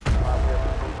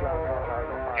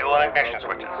ignition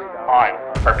switches. On.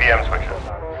 RPM switches.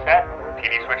 Set.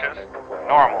 TD switches.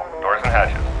 Normal. Doors and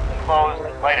hatches. Closed.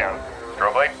 Light out.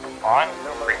 Strobe light. On.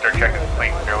 Restart check is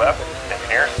complete. Clear left.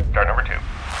 Engineers, start number 2.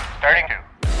 Starting 2.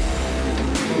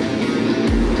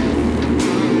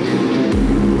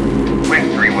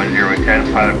 Wind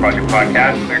 310, Pilot Project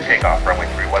Podcast. Clear takeoff. Runway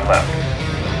 31 left.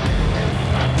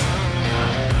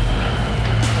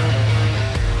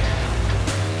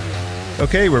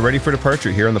 Okay, we're ready for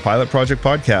departure here on the Pilot Project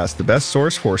Podcast, the best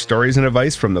source for stories and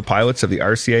advice from the pilots of the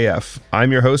RCAF.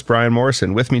 I'm your host, Brian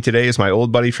Morrison. With me today is my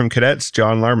old buddy from cadets,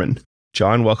 John Larman.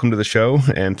 John, welcome to the show,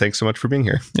 and thanks so much for being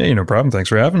here. Yeah, no problem. Thanks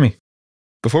for having me.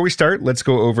 Before we start, let's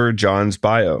go over John's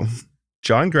bio.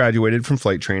 John graduated from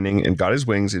flight training and got his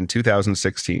wings in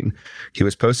 2016. He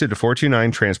was posted to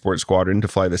 429 Transport Squadron to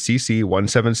fly the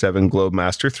CC-177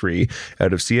 Globemaster 3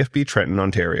 out of CFB Trenton,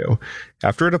 Ontario.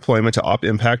 After a deployment to Op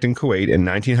Impact in Kuwait and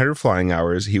 1,900 flying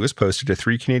hours, he was posted to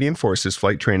 3 Canadian Forces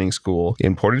Flight Training School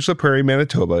in Portage la Prairie,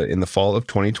 Manitoba in the fall of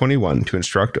 2021 to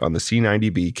instruct on the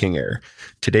C-90B King Air.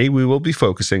 Today, we will be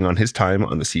focusing on his time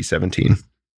on the C-17.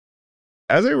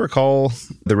 As I recall,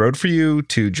 the road for you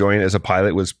to join as a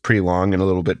pilot was pretty long and a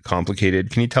little bit complicated.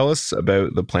 Can you tell us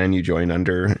about the plan you joined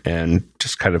under and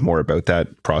just kind of more about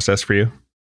that process for you?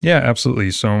 Yeah,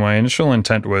 absolutely. So my initial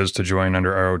intent was to join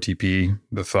under ROTP.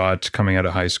 The thought coming out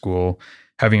of high school,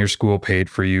 having your school paid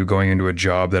for you, going into a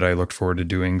job that I looked forward to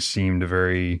doing seemed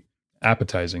very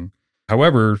appetizing.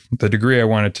 However, the degree I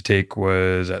wanted to take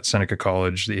was at Seneca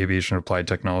College, the Aviation Applied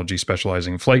Technology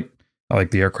specializing in flight. I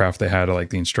like the aircraft they had. I like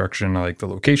the instruction. I like the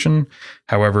location.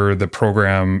 However, the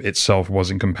program itself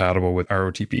wasn't compatible with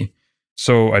ROTP.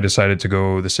 So I decided to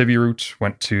go the Civi route,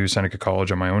 went to Seneca College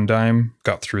on my own dime,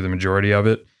 got through the majority of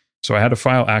it. So I had a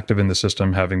file active in the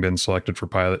system, having been selected for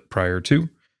pilot prior to.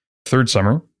 Third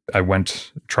summer, I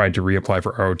tried to reapply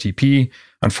for ROTP.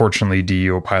 Unfortunately,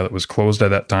 DEO pilot was closed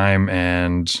at that time,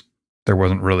 and there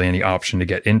wasn't really any option to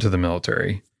get into the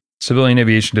military. Civilian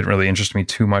aviation didn't really interest me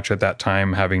too much at that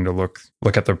time, having to look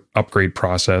at the upgrade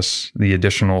process, the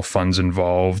additional funds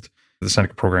involved. The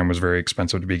Seneca program was very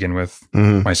expensive to begin with.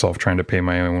 Myself trying to pay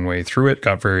my own way through it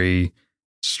got very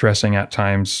stressing at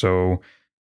times. So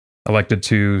I elected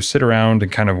to sit around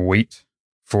and kind of wait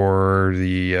for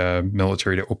the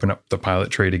military to open up the pilot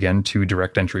trade again to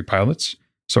direct entry pilots.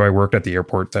 So I worked at the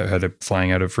airport that I had been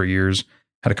flying out of for years,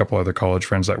 had a couple other college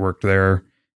friends that worked there.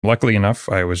 Luckily enough,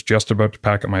 I was just about to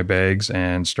pack up my bags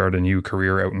and start a new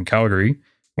career out in Calgary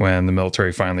when the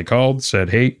military finally called,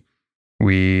 said, "Hey,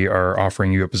 we are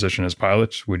offering you a position as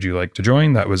pilot. Would you like to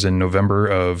join?" That was in November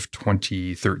of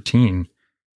 2013.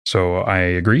 So I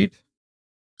agreed.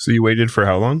 So you waited for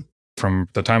how long? From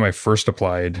the time I first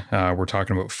applied, we're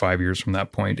talking about 5 years from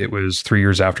that point. It was 3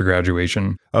 years after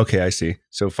graduation. Okay, I see.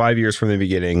 So 5 years from the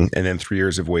beginning and then 3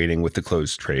 years of waiting with the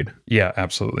closed trade. Yeah,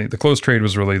 absolutely. The closed trade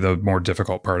was really the more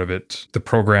difficult part of it. The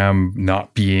program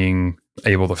not being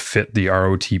able to fit the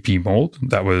ROTP mold,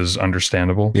 that was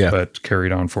understandable, but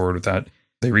carried on forward with that.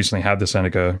 They recently had the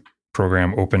Seneca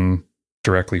program open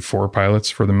directly for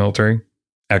pilots for the military.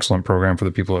 Excellent program for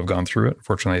the people who have gone through it.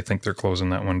 Fortunately, I think they're closing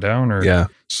that one down or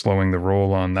slowing the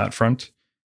roll on that front.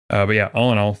 But yeah,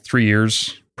 all in all, 3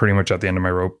 years, pretty much at the end of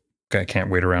my rope. I can't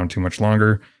wait around too much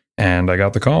longer. And I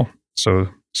got the call. So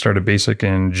started basic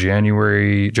in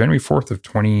January 4th of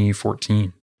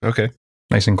 2014. Okay.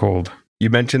 Nice and cold. You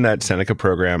mentioned that Seneca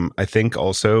program. I think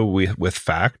also with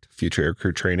FACT, Future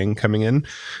Aircrew Training coming in,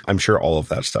 I'm sure all of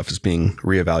that stuff is being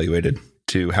reevaluated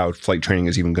to how flight training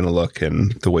is even going to look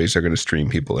and the ways they're going to stream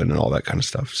people in and all that kind of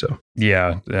stuff. So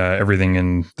everything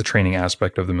in the training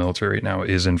aspect of the military now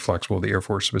is inflexible, the Air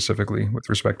Force specifically with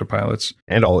respect to pilots.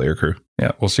 And all aircrew.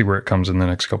 Yeah, we'll see where it comes in the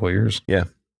next couple of years. Yeah.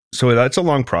 So that's a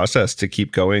long process to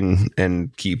keep going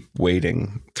and keep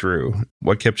waiting through.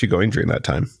 What kept you going during that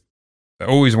time? I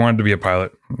always wanted to be a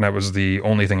pilot. That was the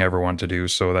only thing I ever wanted to do.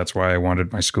 So that's why I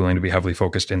wanted my schooling to be heavily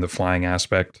focused in the flying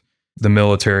aspect. The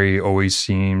military always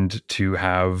seemed to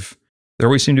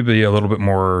be a little bit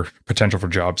more potential for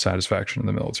job satisfaction in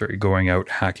the military, going out,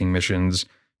 hacking missions,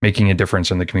 making a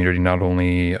difference in the community, not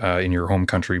only in your home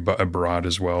country, but abroad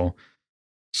as well.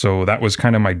 So that was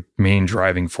kind of my main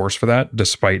driving force for that,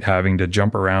 despite having to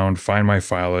jump around, find my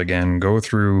file again, go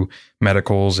through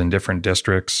medicals in different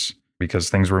districts because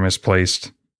things were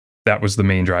misplaced. That was the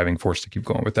main driving force to keep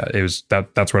going with that. It was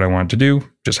that's what I wanted to do,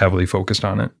 just heavily focused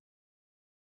on it.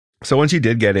 So once you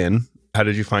did get in, how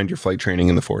did you find your flight training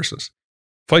in the forces?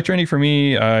 Flight training for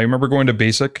me, I remember going to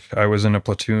basic. I was in a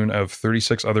platoon of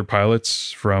 36 other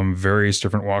pilots from various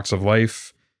different walks of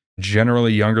life,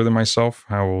 generally younger than myself.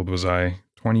 How old was I?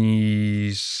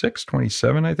 26,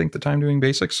 27, I think, the time doing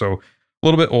basic. So a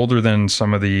little bit older than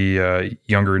some of the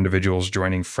younger individuals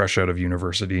joining fresh out of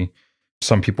university.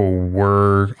 Some people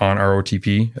were on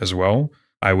ROTP as well.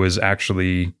 I was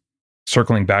actually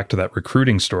circling back to that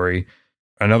recruiting story.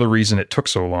 Another reason it took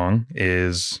so long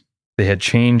is they had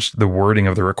changed the wording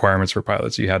of the requirements for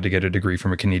pilots. You had to get a degree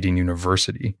from a Canadian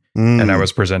university, and I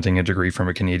was presenting a degree from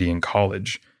a Canadian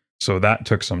college. So that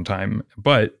took some time.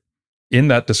 But in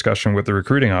that discussion with the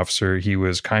recruiting officer, he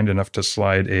was kind enough to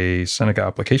slide a Seneca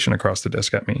application across the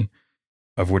desk at me,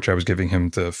 of which I was giving him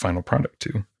the final product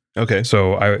to. Okay.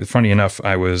 So funny enough,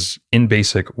 I was in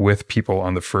basic with people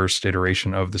on the first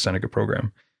iteration of the Seneca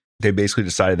program. They basically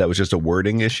decided that was just a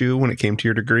wording issue when it came to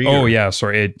your degree? Oh, yeah.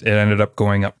 Sorry. It ended up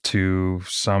going up to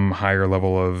some higher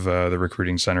level of the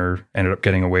recruiting center, ended up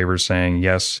getting a waiver saying,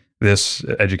 yes, this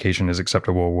education is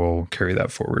acceptable. We'll carry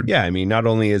that forward. Yeah. I mean, not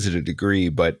only is it a degree,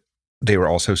 but they were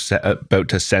also about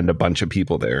to send a bunch of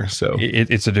people there. So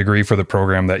it's a degree for the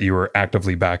program that you were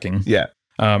actively backing. Yeah.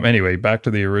 Anyway, back to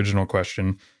the original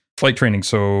question. Flight training.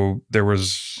 So there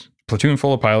was platoon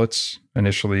full of pilots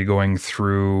initially going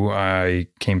through. I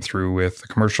came through with a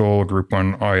commercial Group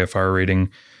 1 IFR rating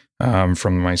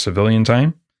from my civilian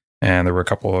time. And there were a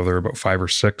couple other, about 5 or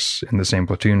 6 in the same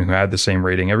platoon who had the same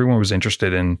rating. Everyone was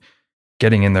interested in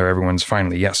getting in there. Everyone's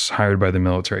finally, yes, hired by the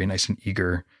military, nice and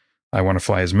eager. I want to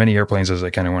fly as many airplanes as I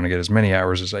can. I want to get as many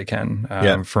hours as I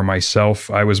can. For myself,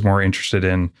 I was more interested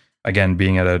in, again,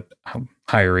 being at a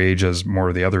higher age as more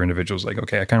of the other individuals. Like,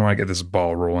 okay, I kind of want to get this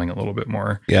ball rolling a little bit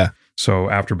more. Yeah. So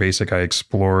after basic, I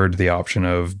explored the option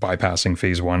of bypassing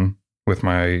phase 1 with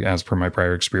as per my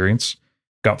prior experience.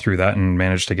 Got through that and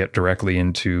managed to get directly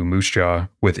into Moose Jaw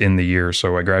within the year.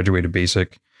 So I graduated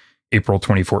basic April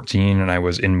 2014, and I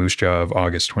was in Moose Jaw of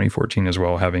August 2014 as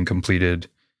well, having completed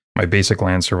my basic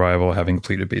land survival, having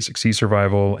completed basic sea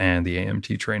survival and the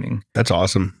AMT training. That's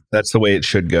awesome. That's the way it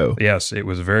should go. Yes, it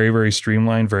was very, very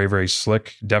streamlined, very, very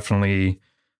slick. Definitely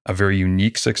a very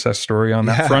unique success story on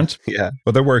that front. Yeah,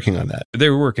 but they're working on that. They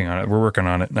were working on it. We're working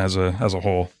on it as a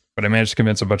whole. But I managed to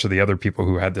convince a bunch of the other people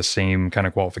who had the same kind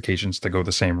of qualifications to go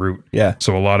the same route. Yeah.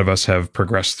 So a lot of us have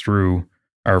progressed through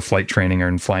our flight training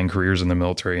and flying careers in the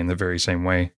military in the very same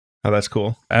way. Oh, that's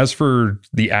cool. As for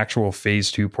the actual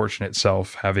phase 2 portion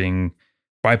itself, having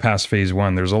bypassed phase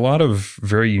 1, there's a lot of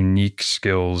very unique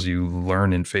skills you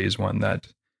learn in phase 1 that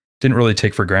didn't really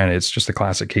take for granted. It's just a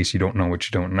classic case you don't know what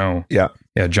you don't know. Yeah.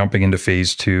 Yeah. Jumping into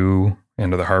phase 2,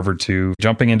 into the Harvard 2,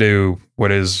 jumping into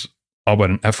what is all but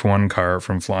an F1 car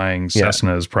from flying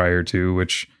Cessnas prior to,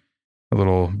 which a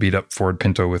little beat up Ford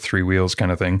Pinto with 3 wheels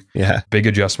kind of thing. Yeah. Big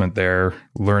adjustment there.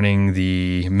 Learning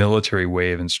the military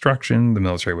way of instruction, the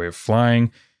military way of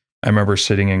flying. I remember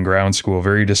sitting in ground school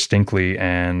very distinctly,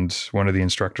 and one of the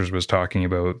instructors was talking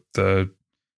about the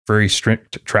very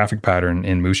strict traffic pattern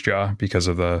in Moose Jaw because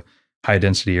of the high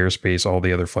density airspace, all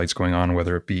the other flights going on,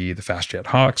 whether it be the Fast Jet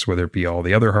Hawks, whether it be all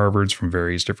the other Harvards from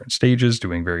various different stages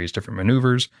doing various different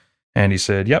maneuvers. And he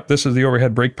said, yep, this is the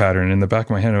overhead brake pattern. And in the back of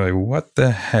my head, I'm like, what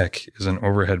the heck is an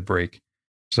overhead brake?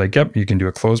 It's like, yep, you can do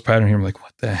a closed pattern here. I'm like,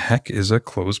 what the heck is a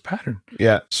closed pattern?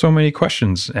 Yeah. So many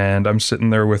questions. And I'm sitting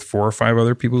there with 4 or 5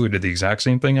 other people who did the exact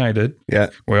same thing I did. Yeah.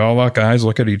 We all lock eyes,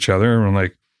 look at each other, and we're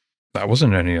like, that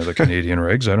wasn't any of the Canadian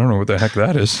regs. I don't know what the heck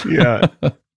that is. Yeah.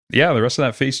 Yeah, the rest of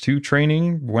that phase 2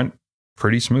 training went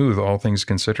pretty smooth, all things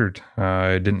considered.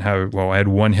 I had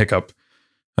one hiccup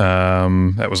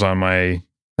that was on my,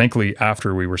 thankfully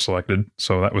after we were selected.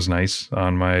 So that was nice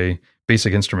on my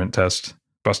basic instrument test,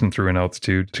 busting through an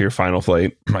altitude. To your final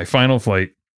flight. My final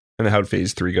flight. And how'd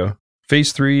phase 3 go?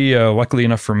 Phase 3, luckily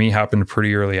enough for me, happened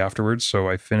pretty early afterwards. So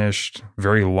I finished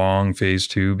very long phase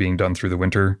 2 being done through the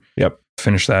winter. Yep.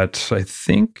 Finished that,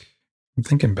 I'm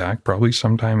thinking back, probably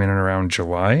sometime in and around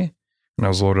July. And I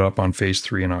was loaded up on phase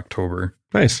 3 in October.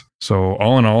 Nice. So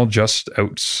all in all, just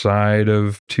outside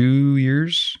of 2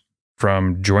 years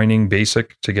from joining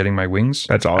basic to getting my wings.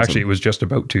 That's awesome. Actually, it was just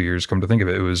about 2 years. Come to think of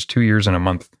it, it was 2 years and a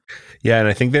month. Yeah, and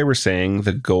I think they were saying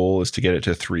the goal is to get it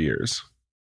to 3 years.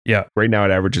 Yeah. Right now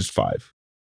it averages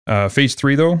 5. Phase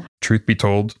 3, though, truth be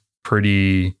told,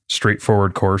 pretty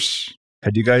straightforward course.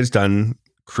 Had you guys done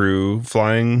crew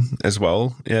flying as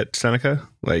well at Seneca?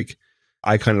 Like,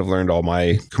 I kind of learned all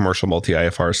my commercial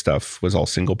multi-IFR stuff was all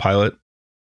single pilot.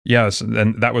 Yes,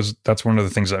 and that's one of the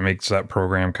things that makes that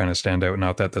program kind of stand out.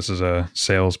 Not that this is a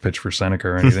sales pitch for Seneca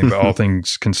or anything, but all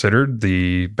things considered,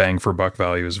 the bang for buck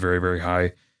value is very, very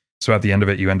high. So at the end of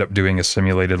it, you end up doing a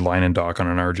simulated line and dock on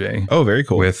an RJ. Oh, very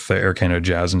cool. With the Air Canada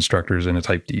Jazz instructors in a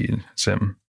Type D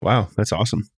sim. Wow, that's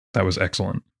awesome. That was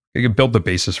excellent. You could build the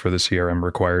basis for the CRM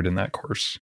required in that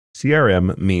course.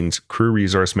 CRM means crew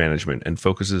resource management and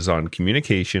focuses on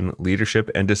communication, leadership,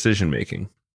 and decision making.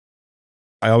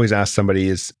 I always ask somebody,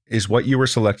 is what you were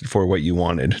selected for what you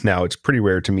wanted? Now, it's pretty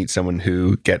rare to meet someone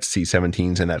who gets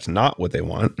C-17s and that's not what they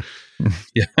want.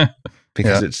 Yeah.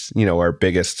 Because it's, our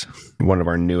biggest, one of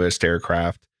our newest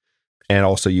aircraft. And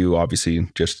also you obviously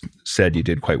just said you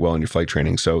did quite well in your flight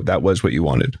training. So that was what you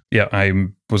wanted. Yeah, I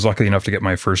was lucky enough to get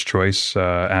my first choice,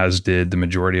 as did the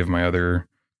majority of my other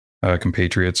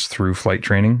compatriots through flight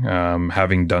training.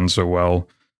 Having done so well,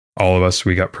 all of us,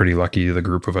 we got pretty lucky. The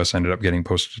group of us ended up getting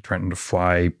posted to Trenton to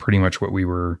fly pretty much what we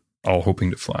were all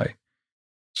hoping to fly.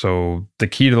 So the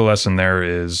key to the lesson there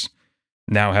is,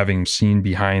 now having seen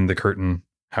behind the curtain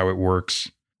how it works,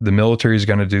 the military is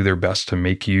going to do their best to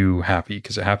make you happy,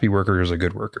 because a happy worker is a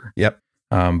good worker. Yep.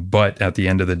 But at the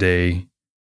end of the day,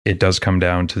 it does come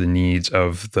down to the needs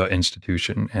of the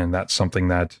institution. And that's something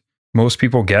that most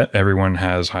people get. Everyone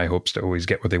has high hopes to always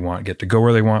get what they want, get to go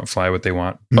where they want, fly what they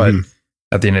want. But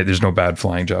at the end of it, there's no bad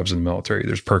flying jobs in the military.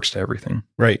 There's perks to everything.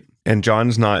 Right. And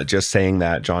John's not just saying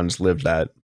that. John's lived that.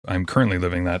 I'm currently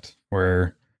living that,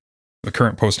 where the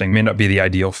current posting may not be the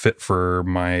ideal fit for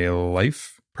my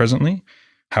life presently.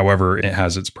 However, it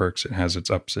has its perks, it has its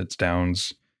ups, its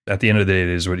downs. At the end of the day, it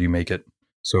is what you make it.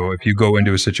 So if you go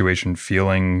into a situation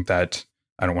feeling that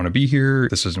I don't want to be here,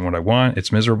 this isn't what I want,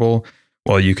 it's miserable,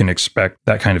 well, you can expect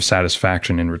that kind of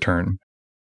satisfaction in return.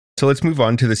 So let's move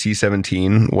on to the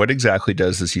C-17. What exactly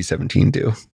does the C-17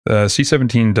 do? The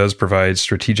C-17 does provide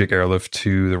strategic airlift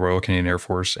to the Royal Canadian Air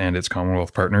Force and its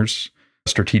Commonwealth partners.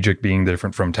 Strategic being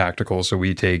different from tactical. So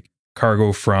we take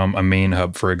cargo from a main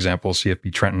hub, for example,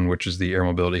 CFB Trenton, which is the air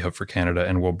mobility hub for Canada,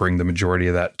 and we'll bring the majority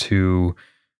of that to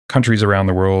countries around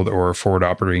the world or forward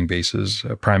operating bases.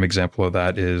 A prime example of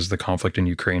that is the conflict in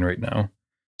Ukraine right now.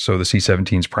 So the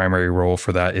C-17's primary role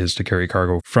for that is to carry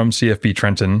cargo from CFB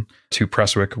Trenton to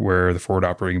Prestwick, where the forward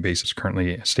operating base is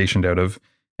currently stationed out of.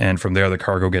 And from there, the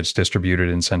cargo gets distributed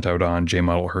and sent out on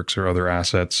J-model Hercs or other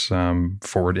assets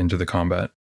forward into the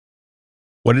combat.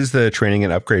 What is the training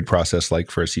and upgrade process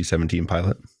like for a C-17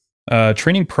 pilot?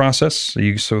 Training process.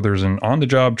 So there's an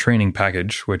on-the-job training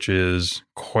package, which is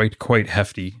quite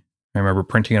hefty. I remember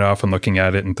printing it off and looking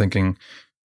at it and thinking,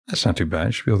 that's not too bad. I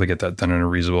should be able to get that done in a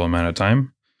reasonable amount of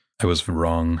time. I was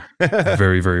wrong.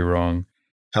 Very, very wrong.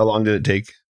 How long did it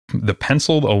take? The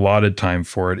penciled allotted time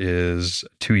for it is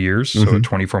 2 years. So a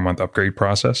 24-month upgrade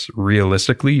process.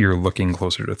 Realistically, you're looking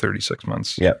closer to 36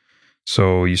 months. Yep.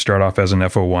 So you start off as an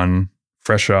FO1,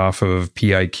 fresh off of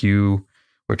PIQ,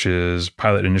 which is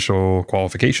Pilot Initial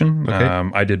Qualification.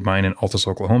 Okay. I did mine in Altus,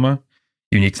 Oklahoma.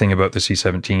 Unique thing about the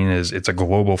C-17 is it's a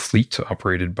global fleet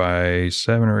operated by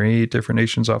 7 or 8 different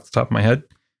nations off the top of my head.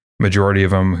 Majority of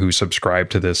them who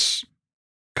subscribe to this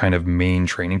kind of main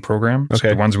training program. Okay. So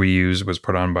the ones we use was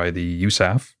put on by the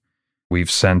USAF.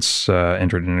 We've since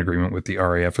entered an agreement with the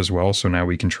RAF as well. So now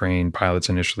we can train pilots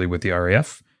initially with the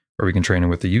RAF, or we can train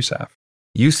them with the USAF.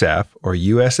 USAF, or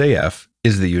USAF,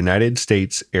 is the United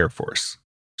States Air Force.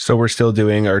 So we're still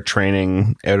doing our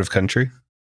training out of country?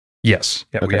 Yes.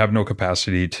 Yeah, Okay. we have no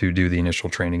capacity to do the initial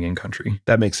training in country.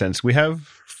 That makes sense. We have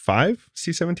 5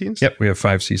 C-17s? Yep, we have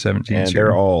 5 C-17s And here.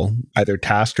 they're all either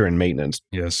tasked or in maintenance.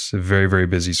 Yes, a very, very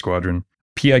busy squadron.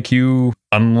 PIQ,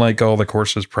 unlike all the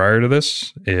courses prior to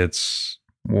this, it's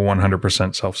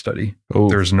 100% self-study. Oh.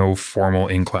 There's no formal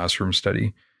in-classroom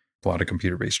study. A lot of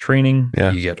computer-based training.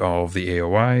 Yeah. You get all of the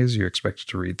AOIs. You're expected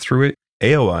to read through it.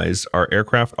 AOIs are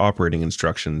aircraft operating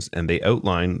instructions, and they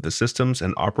outline the systems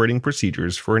and operating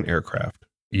procedures for an aircraft.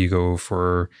 You go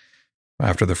for,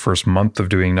 after the first month of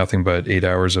doing nothing but 8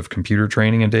 hours of computer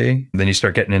training a day, then you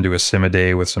start getting into a sim a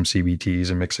day with some CBTs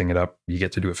and mixing it up. You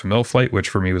get to do a FMIL flight, which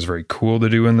for me was very cool to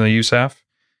do in the USAF.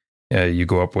 You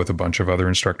go up with a bunch of other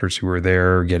instructors who are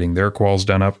there getting their quals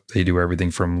done up. They do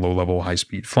everything from low-level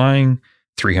high-speed flying,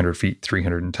 300 feet,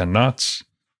 310 knots.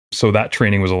 So that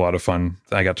training was a lot of fun.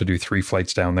 I got to do 3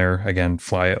 flights down there. Again,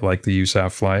 fly it like the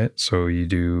USAF fly it. So you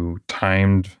do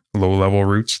timed low-level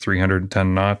routes,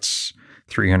 310 knots,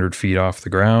 300 feet off the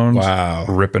ground. Wow.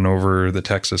 Ripping over the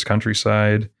Texas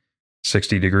countryside,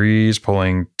 60 degrees,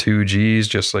 pulling 2 Gs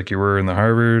just like you were in the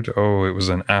Harvard. Oh, it was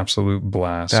an absolute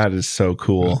blast. That is so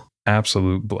cool.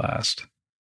 Absolute blast.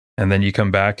 And then you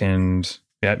come back and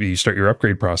you start your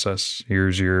upgrade process.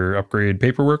 Here's your upgrade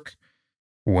paperwork.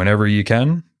 Whenever you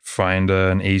can, find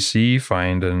an AC,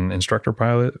 find an instructor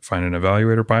pilot, find an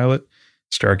evaluator pilot,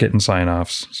 start getting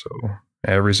sign-offs. So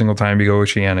every single time you go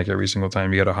oceanic, every single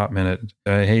time you get a hot minute,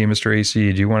 hey, Mr.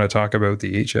 AC, do you want to talk about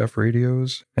the HF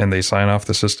radios? And they sign off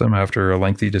the system after a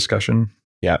lengthy discussion.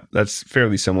 Yeah, that's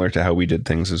fairly similar to how we did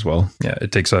things as well. Yeah,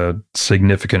 it takes a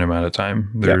significant amount of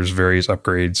time. There's various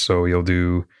upgrades. So you'll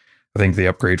do, I think the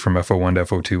upgrade from FO1 to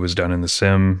FO2 was done in the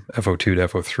sim. FO2 to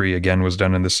FO3 again was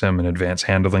done in the sim, an advanced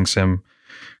handling sim.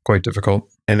 quite difficult.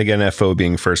 And again, FO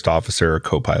being first officer or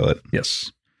co-pilot.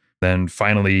 Yes. Then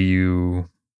finally,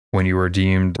 when you are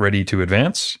deemed ready to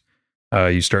advance,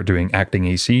 you start doing acting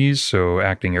ACs, so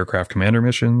acting aircraft commander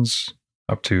missions,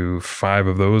 up to 5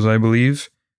 of those, I believe.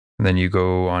 And then you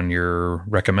go on your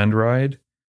recommend ride,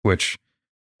 which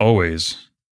always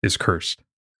is cursed.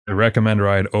 The recommend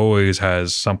ride always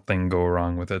has something go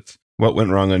wrong with it. What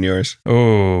went wrong on yours?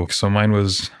 Oh, so I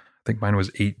think mine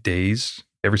was 8 days.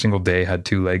 Every single day had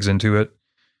 2 legs into it.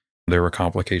 There were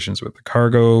complications with the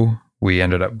cargo. We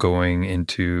ended up going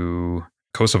into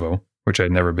Kosovo, which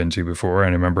I'd never been to before. And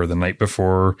I remember the night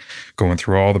before going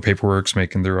through all the paperwork,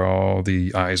 making sure all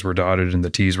the I's were dotted and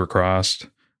the T's were crossed.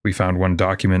 We found one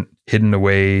document hidden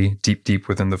away deep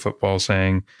within the football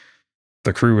saying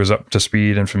the crew was up to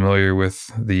speed and familiar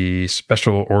with the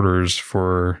special orders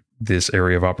for this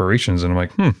area of operations. And I'm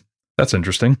like, that's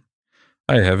interesting.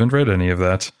 I haven't read any of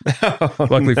that.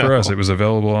 Luckily for us, it was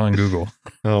available on Google.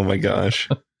 Oh my gosh.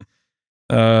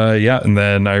 And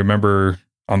then I remember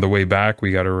on the way back,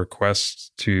 we got a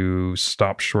request to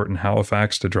stop short in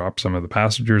Halifax to drop some of the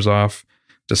passengers off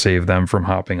to save them from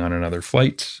hopping on another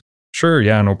flight. Sure,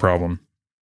 yeah, no problem.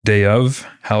 Day of,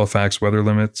 Halifax weather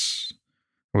limits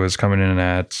was coming in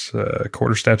at a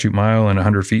quarter statute mile and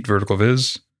 100 feet vertical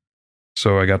viz.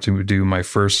 So I got to do my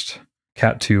first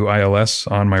Cat 2 ILS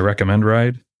on my recommend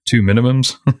ride, 2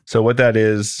 minimums. So what that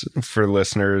is for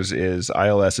listeners is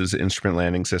ILS is instrument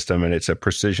landing system, and it's a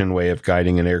precision way of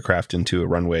guiding an aircraft into a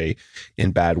runway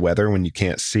in bad weather when you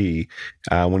can't see.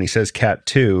 When he says Cat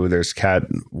 2, there's Cat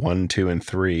 1, 2, and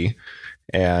 3,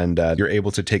 and you're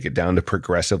able to take it down to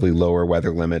progressively lower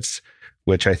weather limits,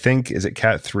 which I think, is it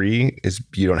Cat 3? Is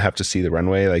you don't have to see the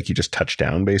runway, like you just touch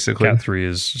down basically? Cat 3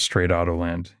 is straight auto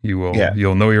land.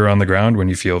 You'll know you're on the ground when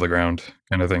you feel the ground,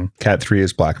 kind of thing. Cat 3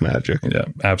 is black magic. Yeah,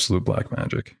 absolute black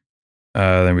magic.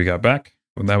 Then we got back.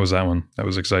 That was that one. That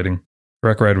was exciting.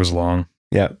 Rec ride was long.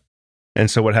 Yeah. And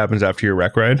so what happens after your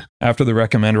rec ride? After the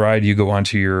recommend ride, you go on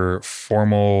to your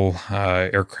formal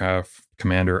aircraft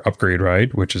commander upgrade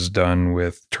ride, which is done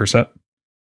with TERSET.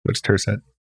 What's TERSET?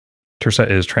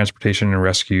 TERSET is Transportation and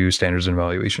Rescue Standards and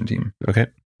Evaluation Team. Okay.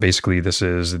 Basically, this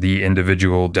is the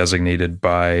individual designated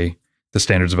by the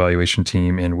Standards Evaluation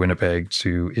Team in Winnipeg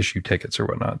to issue tickets or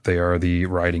whatnot. They are the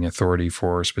riding authority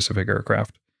for specific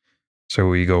aircraft. So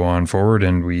we go on forward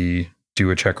and we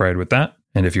do a check ride with that.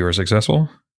 And if you are successful,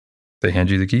 they hand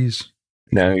you the keys.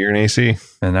 Now you're an AC.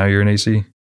 And now you're an AC.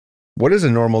 What does a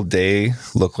normal day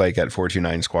look like at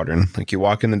 429 Squadron? Like you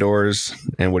walk in the doors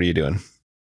and what are you doing?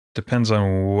 Depends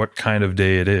on what kind of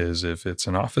day it is. If it's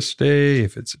an office day,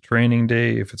 if it's a training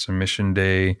day, if it's a mission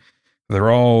day, they're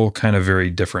all kind of very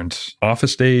different.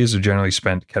 Office days are generally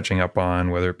spent catching up on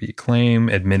whether it be claim,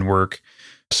 admin work,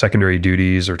 secondary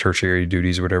duties or tertiary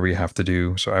duties, whatever you have to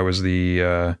do. So I was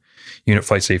the unit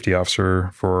flight safety officer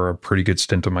for a pretty good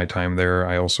stint of my time there.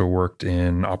 I also worked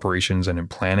in operations and in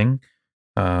planning.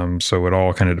 So it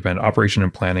all kind of depended. Operation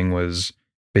and planning was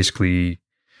basically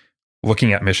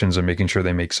looking at missions and making sure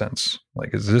they make sense.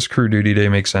 Like, is this crew duty day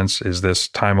make sense? Is this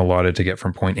time allotted to get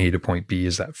from point A to point B?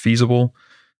 Is that feasible?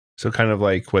 So kind of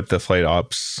like what the flight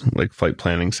ops, like flight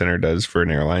planning center does for an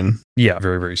airline. Yeah,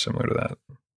 very, very similar to that.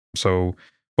 So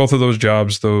both of those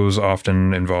jobs, those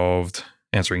often involved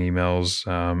answering emails,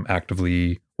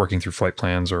 actively working through flight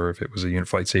plans, or if it was a unit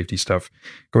flight safety stuff,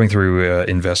 going through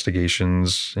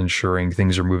investigations, ensuring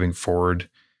things are moving forward,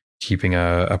 keeping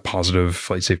a positive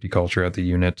flight safety culture at the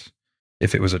unit.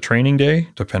 If it was a training day,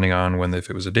 depending on if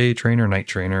it was a day trainer, night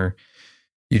trainer,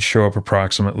 you'd show up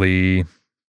approximately,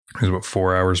 it was about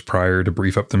 4 hours prior to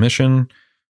brief up the mission,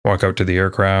 walk out to the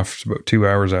aircraft about 2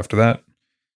 hours after that.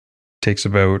 Takes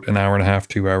about an hour and a half,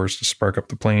 2 hours to spark up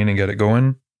the plane and get it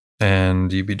going.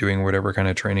 And you'd be doing whatever kind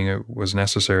of training it was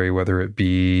necessary, whether it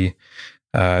be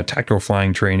tactical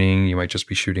flying training, you might just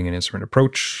be shooting an instrument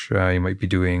approach. You might be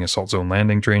doing assault zone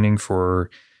landing training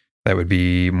that would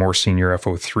be more senior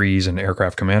FO3s and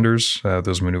aircraft commanders.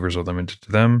 Those maneuvers are limited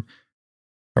to them.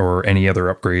 Or any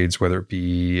other upgrades, whether it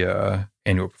be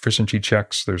annual proficiency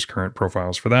checks. There's current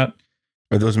profiles for that.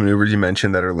 Are those maneuvers you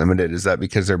mentioned that are limited, is that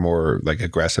because they're more like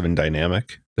aggressive and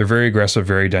dynamic? They're very aggressive,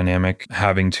 very dynamic,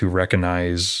 having to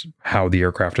recognize how the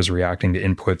aircraft is reacting to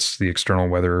inputs, the external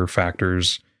weather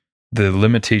factors. The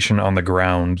limitation on the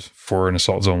ground for an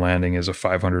assault zone landing is a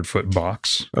 500-foot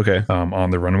box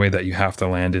on the runway that you have to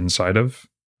land inside of.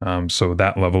 So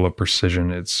that level of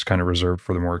precision, it's kind of reserved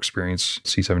for the more experienced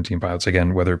C-17 pilots.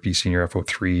 Again, whether it be senior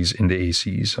FO3s into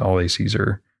ACs, all ACs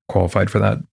are qualified for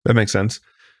that. That makes sense.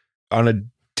 On a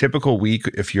typical week,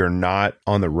 if you're not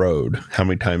on the road, how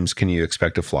many times can you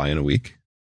expect to fly in a week?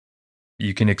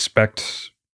 You can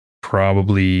expect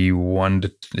probably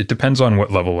it depends on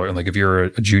what level. Like if you're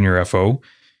a junior FO,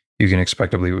 you can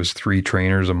expect, I believe it was 3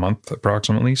 trainers a month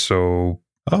approximately. So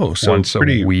once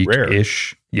pretty a rare.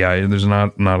 week-ish. Yeah, there's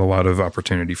not a lot of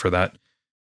opportunity for that.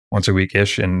 Once a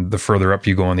week-ish, and the further up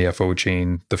you go on the FO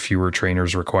chain, the fewer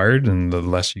trainers required and the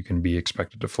less you can be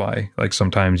expected to fly. Like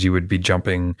sometimes you would be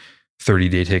jumping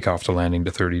 30-day takeoff to landing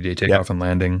to 30-day takeoff and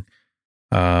landing.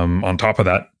 On top of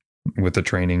that, with the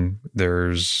training,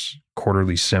 there's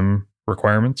quarterly sim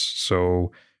requirements.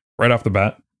 So right off the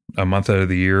bat, a month out of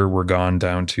the year, we're gone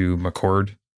down to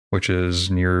McCord, which is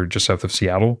just south of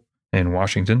Seattle in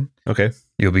Washington. Okay.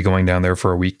 You'll be going down there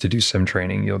for a week to do sim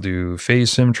training. You'll do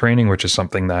phase sim training, which is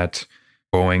something that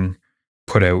Boeing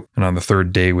put out. And on the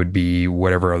third day would be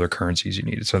whatever other currencies you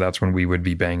needed. So that's when we would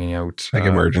be banging out like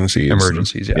emergencies.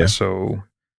 Emergencies, yeah. So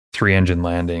 3 engine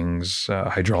landings,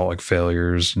 hydraulic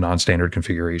failures, non-standard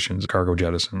configurations, cargo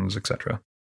jettisons, etc.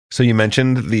 So you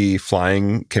mentioned the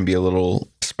flying can be a little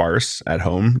sparse at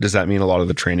home. Does that mean a lot of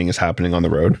the training is happening on the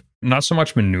road? Not so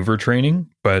much maneuver training,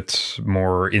 but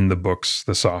more in the books.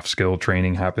 The soft skill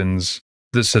training happens.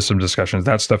 The system discussions,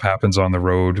 that stuff happens on the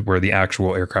road, where the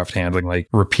actual aircraft handling, like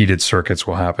repeated circuits,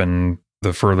 will happen.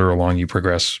 The further along you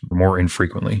progress, more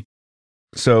infrequently.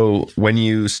 So when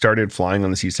you started flying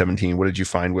on the C-17, what did you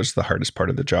find was the hardest part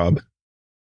of the job?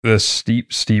 The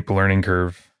steep learning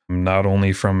curve, not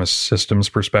only from a systems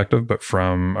perspective, but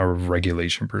from a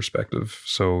regulation perspective.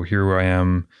 So here I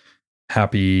am,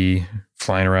 happy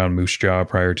flying around Moose Jaw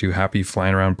prior to, happy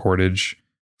flying around Portage,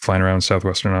 flying around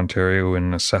southwestern Ontario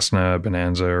in a Cessna,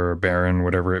 Bonanza, or a Baron,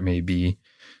 whatever it may be.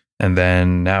 And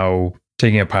then now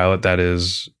taking a pilot that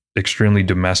is extremely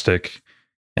domestic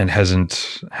and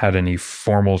hasn't had any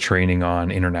formal training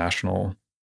on international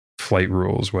flight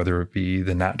rules, whether it be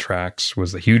the NAT tracks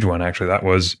was the huge one. Actually, that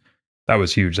was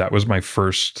huge. That was my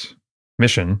first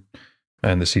mission.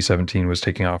 And the C-17 was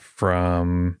taking off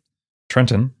from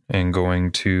Trenton and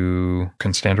going to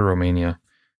Constanta, Romania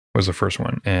was the first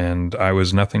one. And I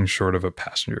was nothing short of a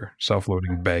passenger,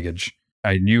 self-loading baggage.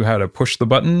 I knew how to push the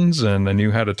buttons and I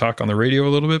knew how to talk on the radio a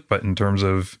little bit, but in terms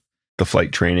of the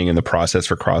flight training and the process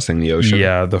for crossing the ocean.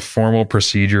 Yeah, the formal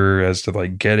procedure as to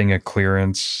like getting a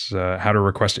clearance, how to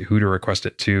request it, who to request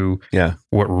it to,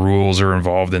 what rules are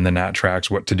involved in the NAT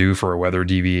tracks, what to do for a weather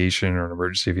deviation or an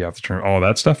emergency if you have to turn, all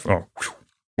that stuff. Oh,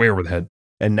 way over the head.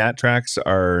 And NAT tracks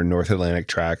are North Atlantic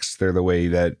tracks. They're the way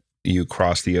that you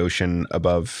cross the ocean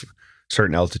above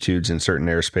certain altitudes in certain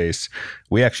airspace.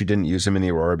 We actually didn't use them in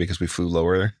the Aurora because we flew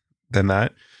lower than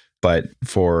that. But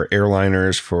for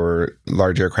airliners, for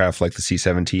large aircraft like the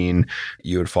C-17,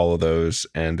 you would follow those,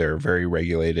 and they're very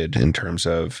regulated in terms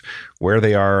of where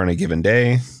they are on a given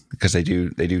day, because they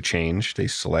do change. They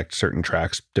select certain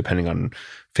tracks depending on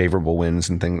favorable winds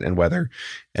and things and weather.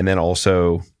 And then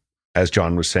also, as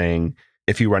John was saying,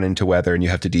 if you run into weather and you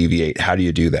have to deviate, how do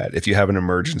you do that? If you have an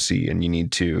emergency and you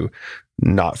need to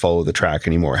not follow the track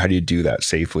anymore, how do you do that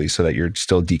safely so that you're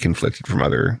still deconflicted from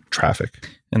other traffic?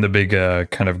 And the big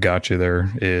kind of gotcha there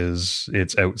is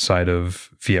it's outside of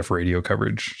VF radio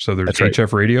coverage. So there's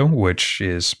HF radio, which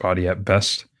is spotty at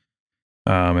best.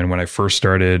 And when I first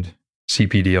started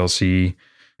CPDLC,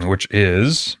 which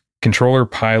is controller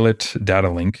pilot data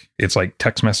link, it's like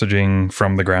text messaging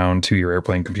from the ground to your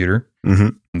airplane computer.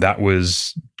 Mm-hmm. That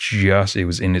was it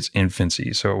was in its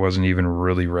infancy. So it wasn't even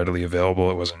really readily available.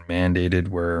 It wasn't mandated,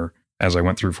 where as I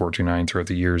went through 429 throughout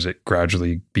the years, it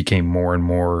gradually became more and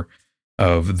more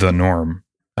of the norm.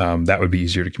 That would be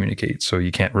easier to communicate. So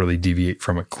you can't really deviate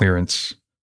from a clearance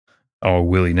all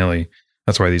willy-nilly.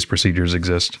 That's why these procedures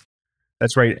exist.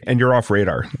 That's right. And you're off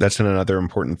radar. That's another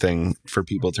important thing for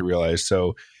people to realize.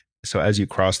 So as you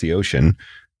cross the ocean,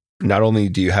 not only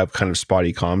do you have kind of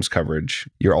spotty comms coverage,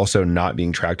 you're also not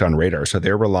being tracked on radar. So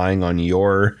they're relying on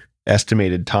your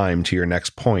estimated time to your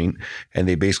next point, and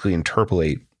they basically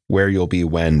interpolate where you'll be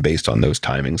when based on those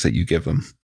timings that you give them.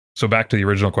 So back to the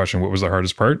original question, what was the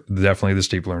hardest part? Definitely the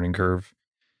steep learning curve.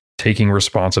 Taking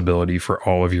responsibility for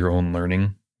all of your own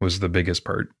learning was the biggest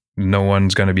part. No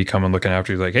one's going to be coming looking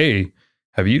after you like, hey,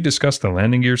 have you discussed the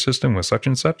landing gear system with such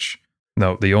and such?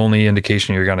 No, the only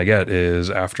indication you're going to get is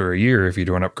after a year, if you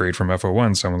do an upgrade from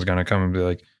FO1, someone's going to come and be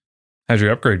like, how's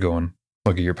your upgrade going?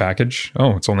 Look at your package.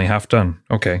 Oh, it's only half done.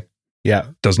 Okay. Yeah.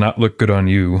 Does not look good on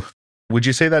you. Would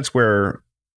you say that's where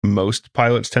most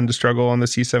pilots tend to struggle on the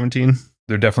C-17?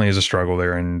 There definitely is a struggle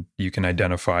there, and you can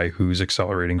identify who's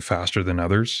accelerating faster than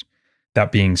others.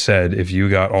 That being said, if you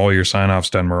got all your sign-offs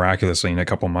done miraculously in a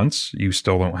couple months, you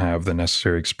still don't have the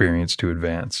necessary experience to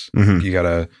advance. Mm-hmm. You got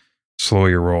to slow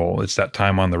your roll. It's that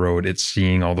time on the road. It's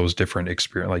seeing all those different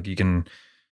experience.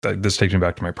 Like this takes me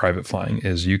back to my private flying,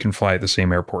 is you can fly at the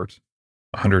same airport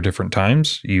 100 different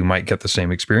times. You might get the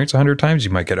same experience 100 times.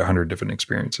 You might get 100 different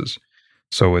experiences.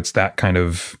 So it's that kind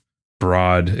of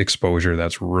broad exposure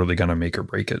that's really going to make or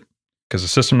break it. Because the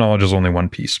system knowledge is only one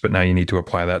piece, but now you need to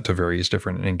apply that to various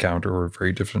different encounter or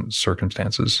very different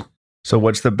circumstances. So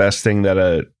what's the best thing that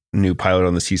a new pilot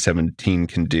on the C-17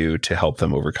 can do to help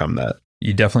them overcome that?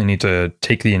 You definitely need to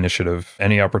take the initiative,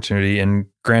 any opportunity. And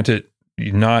granted,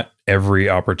 not every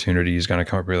opportunity is going to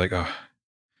come up and be like, oh,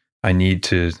 I need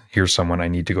to hear someone. I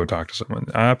need to go talk to someone.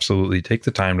 Absolutely. Take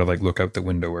the time to like look out the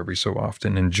window every so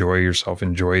often. Enjoy yourself.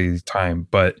 Enjoy the time.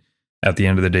 But at the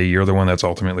end of the day, you're the one that's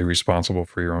ultimately responsible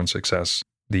for your own success.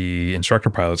 The instructor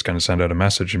pilot's going to send out a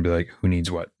message and be like, who needs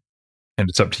what? And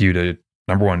it's up to you to,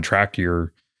 number one, track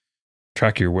your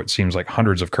what seems like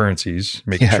hundreds of currencies,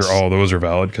 making sure all those are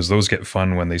valid, because those get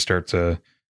fun when they start to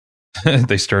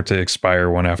expire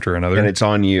one after another. And it's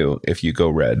on you if you go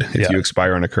red. If you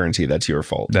expire on a currency, that's your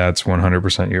fault. That's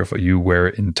 100% your fault. You wear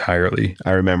it entirely.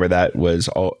 I remember that was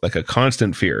like a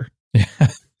constant fear. Yeah.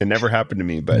 It never happened to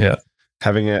me, but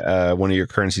having one of your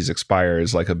currencies expire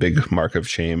is like a big mark of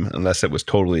shame, unless it was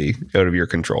totally out of your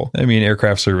control. I mean,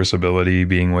 aircraft serviceability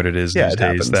being what it is these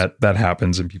days, happens. that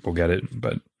happens and people get it.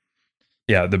 But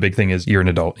yeah, the big thing is you're an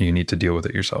adult. You need to deal with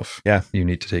it yourself. Yeah. You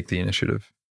need to take the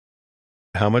initiative.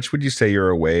 How much would you say you're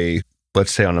away,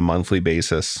 let's say on a monthly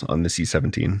basis on the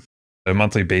C-17? A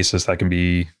monthly basis, that can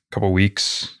be a couple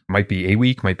weeks, might be a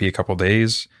week, might be a couple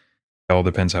days. It all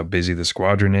depends how busy the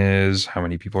squadron is, how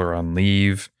many people are on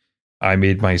leave. I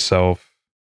made myself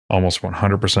almost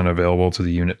 100% available to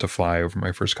the unit to fly over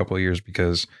my first couple of years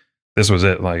because this was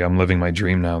it. Like, I'm living my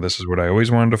dream now. This is what I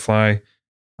always wanted to fly.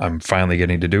 I'm finally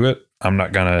getting to do it. I'm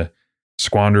not going to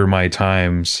squander my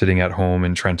time sitting at home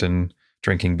in Trenton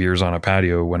drinking beers on a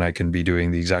patio when I can be doing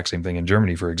the exact same thing in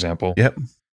Germany, for example. Yep.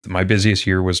 My busiest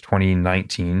year was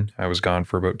 2019. I was gone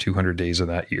for about 200 days of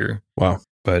that year. Wow.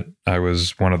 But I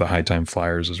was one of the high time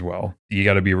flyers as well. You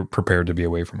got to be prepared to be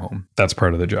away from home. That's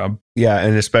part of the job. Yeah.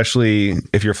 And especially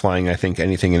if you're flying, I think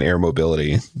anything in air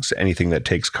mobility, so anything that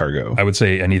takes cargo. I would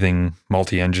say anything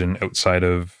multi-engine outside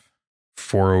of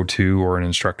 402 or an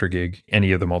instructor gig,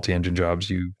 any of the multi-engine jobs,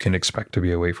 you can expect to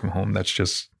be away from home. That's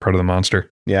just part of the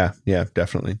monster. Yeah,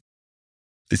 definitely.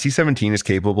 The C-17 is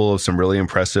capable of some really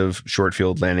impressive short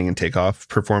field landing and takeoff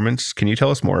performance. Can you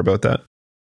tell us more about that?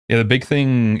 Yeah, the big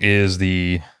thing is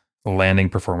the landing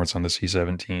performance on the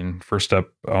C-17. First up,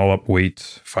 all up weight,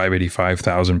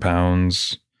 585,000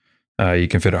 pounds. You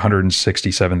can fit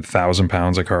 167,000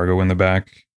 pounds of cargo in the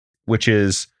back. Which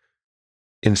is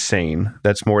insane.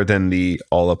 That's more than the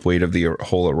all up weight of the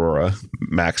whole Aurora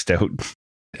maxed out.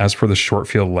 As for the short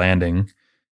field landing,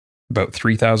 about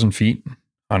 3,000 feet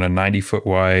on a 90-foot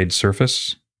wide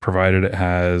surface, provided it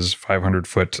has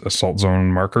 500-foot assault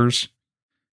zone markers,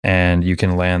 and you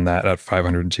can land that at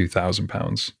 502,000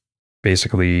 pounds.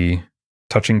 Basically,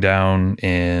 touching down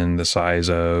in the size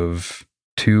of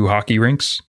 2 hockey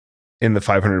rinks. In the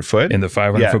 500 foot? In the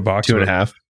 500-foot box.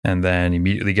 2.5. And then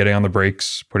immediately getting on the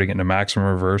brakes, putting it into maximum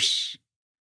reverse.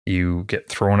 You get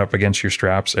thrown up against your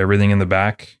straps, everything in the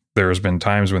back. There has been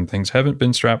times when things haven't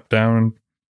been strapped down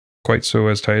quite so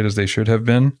as tight as they should have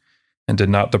been and did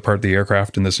not depart the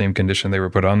aircraft in the same condition they were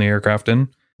put on the aircraft in.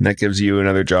 And that gives you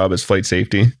another job as flight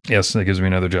safety. Yes, that gives me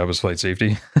another job as flight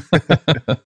safety.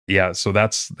 Yeah, so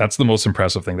that's the most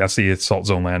impressive thing. That's the assault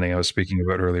zone landing I was speaking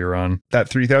about earlier on. That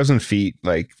 3,000 feet,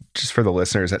 like, just for the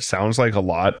listeners, that sounds like a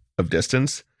lot of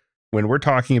distance. When we're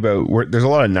talking about, there's a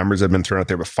lot of numbers that have been thrown out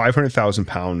there, but 500,000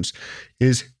 pounds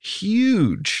is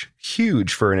huge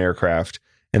for an aircraft.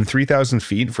 And 3,000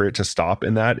 feet for it to stop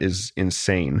in that is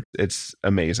insane. It's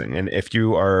amazing. And if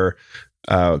you are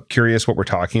curious what we're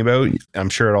talking about, I'm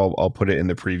sure I'll put it in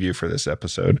the preview for this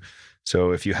episode.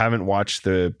 So if you haven't watched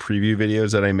the preview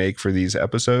videos that I make for these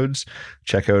episodes,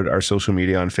 check out our social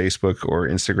media on Facebook or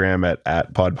Instagram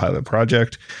at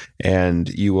PodPilotProject, and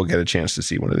you will get a chance to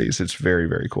see one of these. It's very,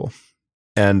 very cool.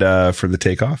 And for the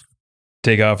takeoff?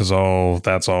 Takeoff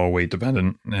that's all weight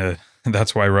dependent.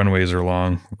 That's why runways are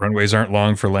long. Runways aren't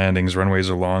long for landings. Runways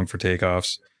are long for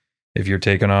takeoffs. If you're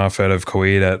taking off out of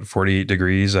Kuwait at 48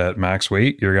 degrees at max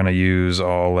weight, you're going to use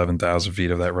all 11,000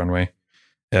 feet of that runway.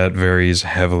 It varies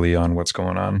heavily on what's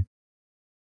going on.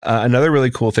 Another really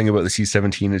cool thing about the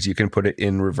C-17 is you can put it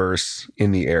in reverse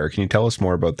in the air. Can you tell us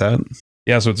more about that?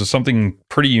 Yeah, so it's something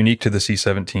pretty unique to the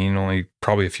C-17. Only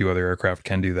probably a few other aircraft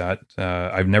can do that.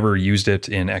 I've never used it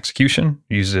in execution.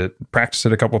 Practiced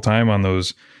it a couple times on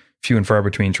those few and far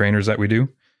between trainers that we do.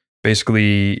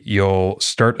 Basically, you'll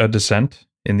start a descent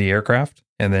in the aircraft,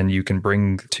 and then you can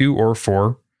bring 2 or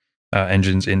 4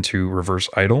 engines into reverse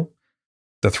idle.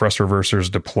 the thrust reversers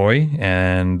deploy.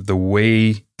 And the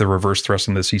way the reverse thrust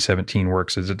in the C-17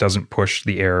 works is it doesn't push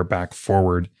the air back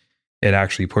forward. It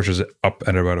actually pushes it up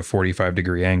at about a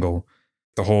 45-degree angle.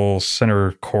 The whole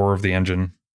center core of the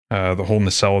engine, the whole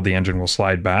nacelle of the engine will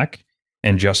slide back.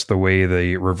 And just the way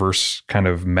the reverse kind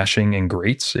of meshing and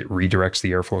grates, it redirects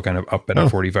the airflow kind of up at a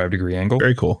 45-degree angle.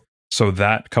 Very cool. So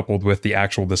that, coupled with the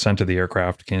actual descent of the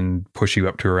aircraft, can push you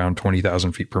up to around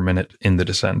 20,000 feet per minute in the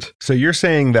descent. So you're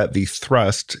saying that the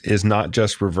thrust is not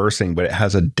just reversing, but it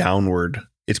has a downward,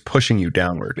 it's pushing you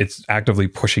downward. It's actively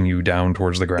pushing you down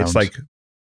towards the ground. It's like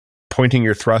pointing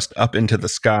your thrust up into the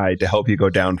sky to help you go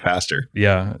down faster.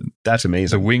 Yeah. That's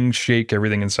amazing. The wings shake,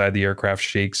 everything inside the aircraft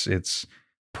shakes. It's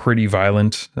pretty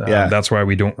violent. That's why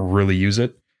we don't really use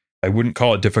it. I wouldn't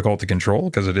call it difficult to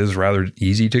control because it is rather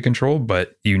easy to control,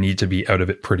 but you need to be out of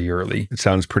it pretty early. It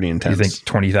sounds pretty intense. You think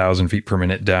 20,000 feet per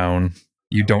minute down,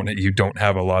 you don't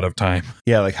have a lot of time.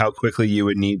 Yeah, like how quickly you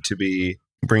would need to be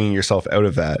bringing yourself out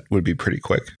of that would be pretty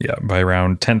quick. Yeah, by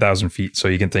around 10,000 feet. So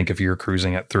you can think if you're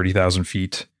cruising at 30,000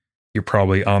 feet, you're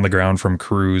probably on the ground from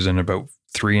cruise in about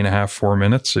 3.5, 4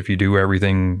 minutes if you do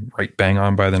everything right bang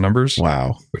on by the numbers.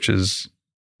 Wow. Which is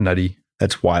nutty.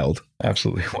 That's wild.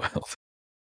 Absolutely wild.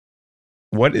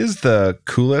 What is the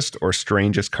coolest or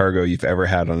strangest cargo you've ever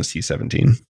had on a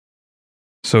C-17?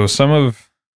 So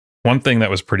one thing that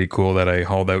was pretty cool that I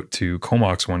hauled out to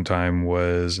Comox one time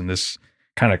was, and this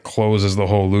kind of closes the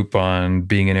whole loop on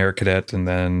being an air cadet and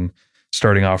then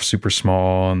starting off super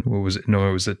small. And what was it? No,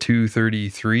 it was a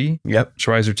 233. Yep.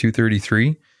 Schweizer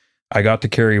 233. I got to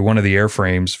carry one of the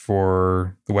airframes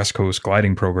for the West Coast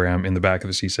gliding program in the back of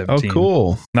a C-17. Oh,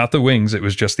 cool. Not the wings. It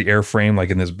was just the airframe, like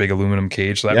in this big aluminum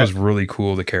cage. So that was really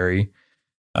cool to carry.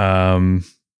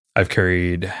 I've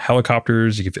carried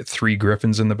helicopters. You can fit 3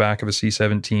 Griffins in the back of a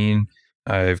C-17.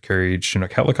 I've carried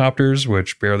Chinook helicopters,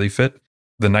 which barely fit.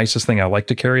 The nicest thing I like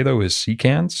to carry, though, is sea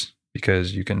cans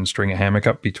because you can string a hammock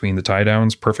up between the tie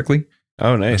downs perfectly.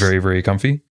 Oh, nice. Very, very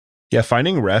comfy. Yeah,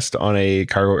 finding rest on a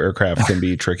cargo aircraft can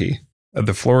be tricky.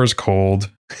 The floor is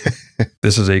cold.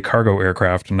 This is a cargo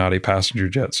aircraft, not a passenger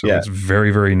jet. So it's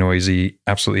very, very noisy,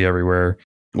 absolutely everywhere.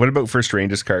 What about for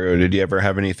strangest cargo? Did you ever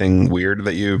have anything weird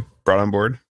that you brought on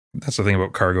board? That's the thing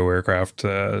about cargo aircraft.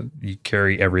 You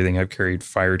carry everything. I've carried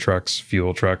fire trucks,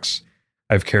 fuel trucks.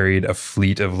 I've carried a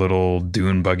fleet of little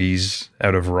dune buggies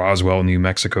out of Roswell, New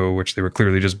Mexico, which they were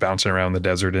clearly just bouncing around the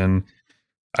desert in.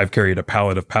 I've carried a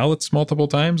pallet of pallets multiple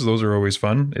times. Those are always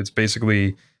fun. It's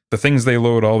basically the things they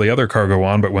load all the other cargo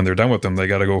on, but when they're done with them, they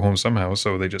got to go home somehow.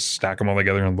 So they just stack them all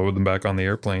together and load them back on the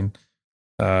airplane.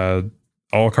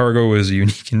 All cargo is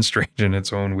unique and strange in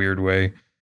its own weird way.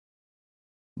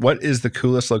 What is the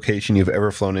coolest location you've ever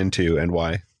flown into and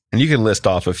why? And you can list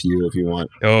off a few if you want.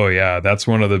 Oh, yeah. That's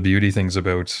one of the beauty things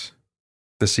about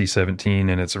the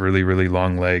C-17 and its really, really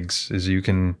long legs is you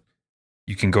can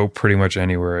go pretty much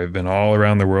anywhere. I've been all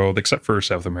around the world except for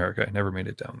South America. I never made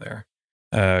it down there.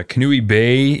 Kanui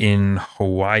Bay in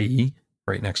Hawaii,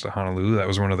 right next to Honolulu. That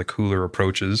was one of the cooler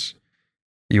approaches.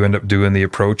 You end up doing the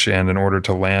approach, and in order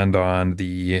to land on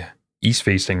the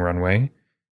east-facing runway,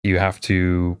 you have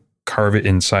to carve it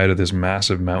inside of this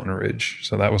massive mountain ridge.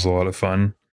 So that was a lot of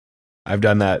fun. I've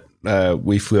done that.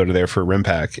 We flew out of there for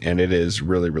RIMPAC, and it is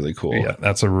really, really cool. Yeah,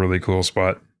 that's a really cool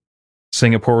spot.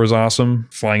 Singapore was awesome.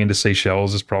 Flying into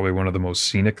Seychelles is probably one of the most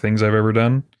scenic things I've ever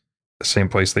done. The same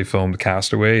place they filmed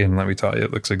Castaway, and let me tell you,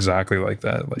 it looks exactly like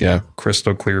that.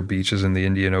 Crystal clear beaches in the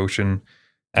Indian Ocean.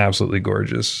 Absolutely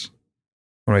gorgeous.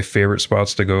 One of my favorite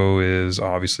spots to go is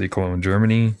obviously Cologne,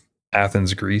 Germany.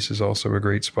 Athens, Greece is also a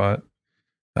great spot.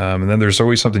 And then there's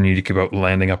always something unique about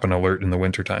landing up an alert in the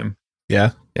wintertime.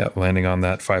 Yeah, landing on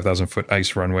that 5,000-foot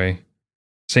ice runway.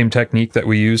 Same technique that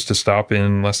we use to stop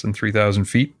in less than 3,000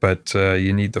 feet, but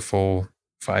you need the full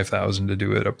 5,000 to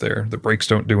do it up there. The brakes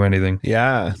don't do anything.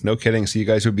 Yeah, no kidding. So you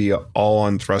guys would be all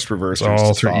on thrust reversers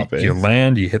to stop it. You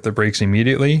land, you hit the brakes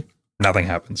immediately, nothing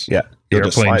happens. Yeah, the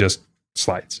airplane just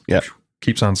slides. Yeah,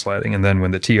 keeps on sliding. And then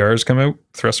when the TRs come out,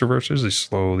 thrust reversers, they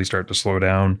slowly start to slow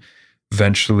down.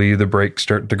 Eventually, the brakes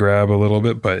start to grab a little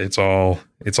bit, but it's all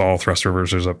thrust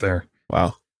reversers up there.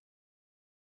 Wow.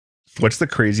 What's the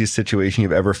craziest situation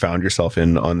you've ever found yourself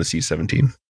in on the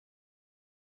C-17?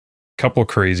 Couple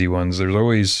crazy ones.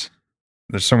 There's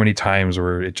so many times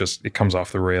where it comes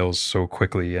off the rails so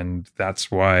quickly, and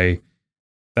that's why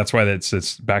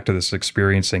it's back to this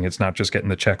experiencing. It's not just getting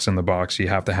the checks in the box. You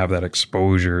have to have that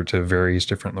exposure to various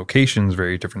different locations,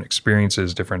 very different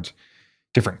experiences, different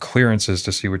clearances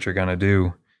to see what you're going to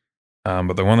do.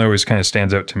 But the one that always kind of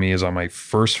stands out to me is on my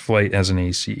first flight as an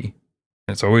AC.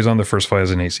 It's always on the first flight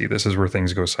as an AC. This is where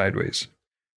things go sideways.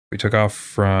 We took off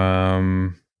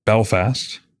from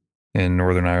Belfast in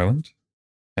Northern Ireland.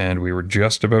 And we were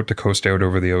just about to coast out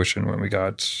over the ocean when we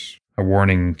got a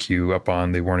warning cue up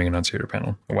on the warning annunciator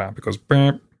panel. A WAP. It goes,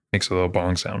 burp, makes a little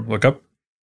bong sound. Look up.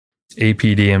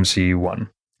 APDMC 1.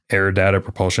 Air Data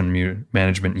Propulsion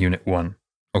Management Unit 1.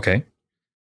 Okay.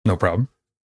 No problem.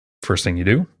 First thing you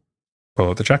do, pull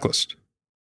out the checklist.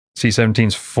 C-17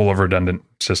 is full of redundant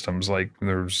systems. Like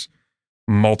there's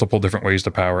multiple different ways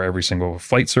to power every single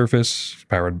flight surface.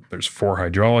 There's 4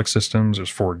 hydraulic systems. There's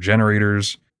 4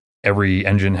 generators. Every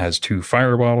engine has 2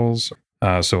 fire bottles.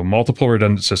 So multiple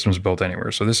redundant systems built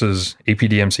anywhere. So this is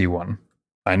APDMC 1.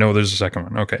 I know there's a second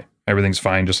one. Okay. Everything's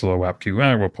fine. Just a little WAP queue.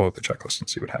 We'll pull out the checklist and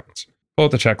see what happens. Pull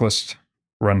out the checklist,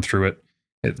 run through it.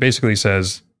 It basically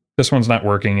says, this one's not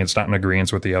working. It's not in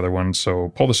agreement with the other one. So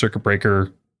pull the circuit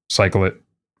breaker, cycle it.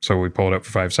 So we pull it up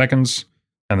for 5 seconds,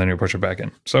 and then you push it back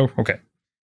in. So, okay.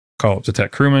 Call up to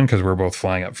tech crewman, because we're both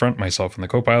flying up front, myself and the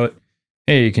co-pilot.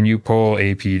 Hey, can you pull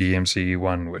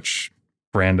APDMC-1, which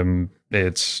random,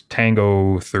 it's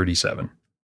Tango 37,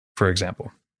 for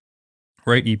example.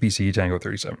 Right, EPC Tango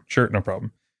 37. Sure, no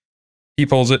problem. He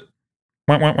pulls it.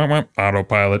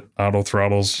 Autopilot, auto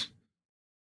throttles.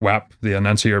 WAP, the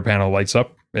annunciator panel lights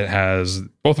up. It has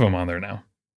both of them on there now.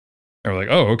 And we're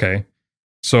like, oh, okay.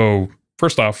 So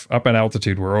first off, up at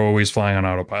altitude, we're always flying on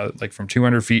autopilot, like from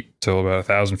 200 feet till about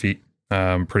 1,000 feet.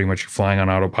 Pretty much flying on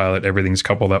autopilot. Everything's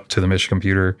coupled up to the mission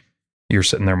computer. You're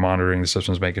sitting there monitoring the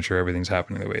systems, making sure everything's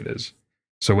happening the way it is.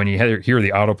 So when you hear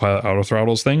the autopilot, auto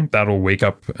throttles thing, that'll wake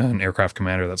up an aircraft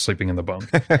commander that's sleeping in the bunk.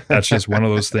 That's just one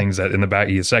of those things that in the back,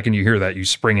 the second you hear that, you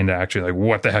spring into action, like,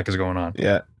 what the heck is going on?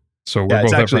 Yeah. So we're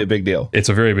it's both actually a big deal. It's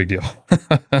a very big deal.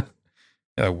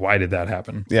 Why did that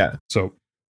happen? Yeah. So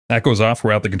that goes off.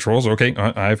 We're out the controls. Okay,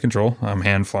 I have control. I'm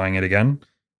hand flying it again.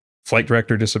 Flight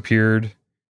director disappeared.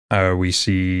 We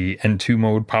see N2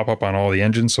 mode pop up on all the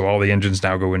engines. So all the engines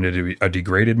now go into a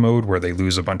degraded mode where they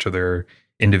lose a bunch of their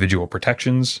individual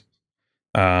protections.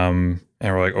 And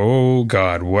we're like, oh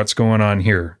God, what's going on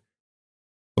here?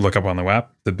 Look up on the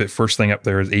WAP. The first thing up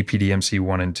there is APDMC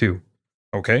 1 and 2.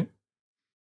 Okay.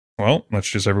 Well, let's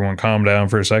just everyone calm down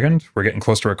for a second. We're getting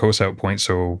close to our coast out point,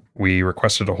 so we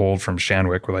requested a hold from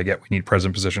Shanwick. We're like, yeah, we need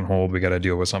present position hold. We got to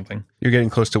deal with something. You're getting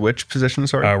close to which position,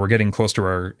 sorry? We're getting close to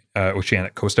our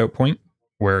oceanic coast out point,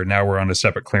 where now we're on a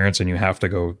separate clearance and you have to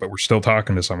go, but we're still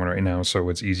talking to someone right now, so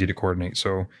it's easy to coordinate.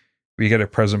 So we get a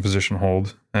present position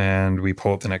hold, and we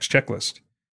pull up the next checklist.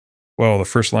 Well, the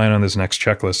first line on this next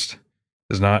checklist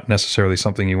is not necessarily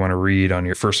something you want to read on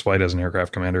your first flight as an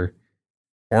aircraft commander.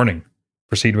 Warning.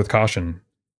 Proceed with caution.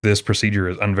 This procedure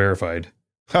is unverified.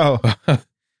 Oh.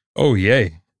 Oh,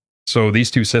 yay. So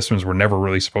these two systems were never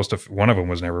really supposed to, one of them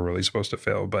was never really supposed to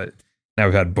fail, but now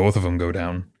we've had both of them go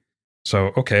down.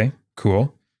 So, okay,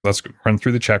 cool. Let's run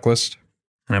through the checklist.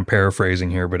 And I'm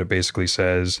paraphrasing here, but it basically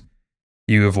says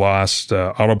you have lost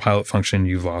autopilot function,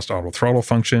 you've lost auto throttle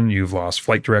function, you've lost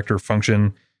flight director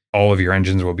function. All of your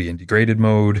engines will be in degraded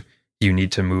mode. You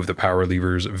need to move the power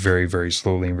levers very, very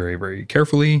slowly and very, very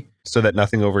carefully. So that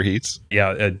nothing overheats?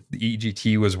 Yeah, the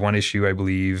EGT was one issue, I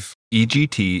believe.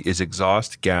 EGT is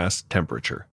exhaust gas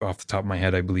temperature. Off the top of my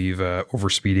head, I believe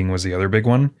overspeeding was the other big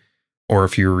one. Or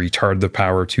if you retard the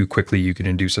power too quickly, you can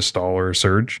induce a stall or a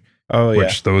surge. Oh, yeah.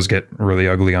 Which those get really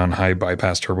ugly on high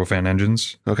bypass turbofan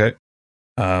engines. Okay.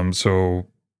 So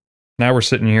now we're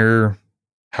sitting here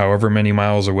however many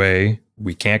miles away.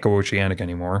 We can't go oceanic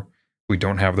anymore. We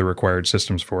don't have the required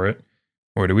systems for it.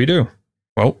 What do?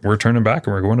 Well, we're turning back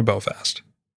and we're going to Belfast.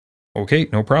 Okay,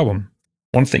 no problem.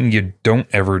 One thing you don't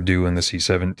ever do in the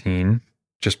C-17,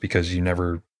 just because you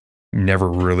never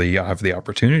really have the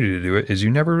opportunity to do it, is you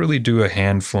never really do a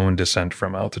hand-flown descent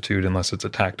from altitude unless it's a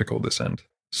tactical descent.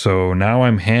 So now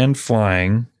I'm hand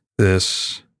flying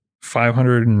this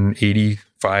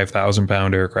 585,000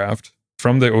 pound aircraft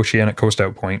from the oceanic coast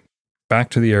out point back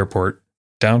to the airport,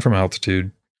 down from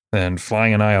altitude, and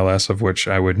flying an ILS, of which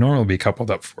I would normally be coupled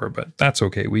up for, but that's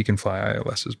okay. We can fly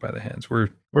ILSs by the hands. We're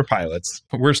pilots.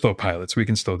 We're still pilots. We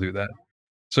can still do that.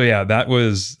 So yeah,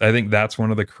 I think that's one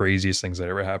of the craziest things that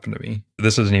ever happened to me.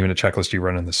 This isn't even a checklist you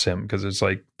run in the sim, because it's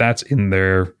like, that's in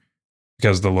there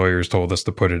because the lawyers told us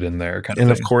to put it in there. And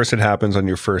of course it happens on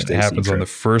your first AC trip. It happens on the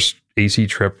first AC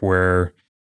trip where...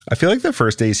 I feel like the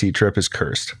first AC trip is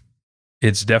cursed.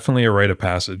 It's definitely a rite of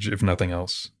passage, if nothing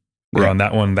else. Where on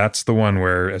that one, that's the one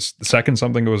where as the second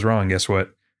something goes wrong, guess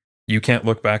what? You can't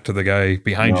look back to the guy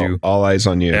behind you. All eyes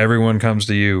on you. Everyone comes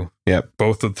to you. Yep.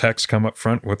 Both the techs come up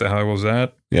front. What the hell was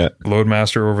that? Yeah.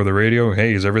 Globemaster over the radio.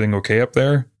 Hey, is everything okay up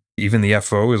there? Even the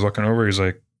FO is looking over. He's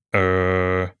like,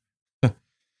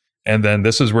 And then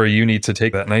this is where you need to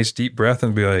take that nice deep breath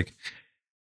and be like,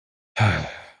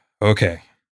 okay,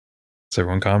 So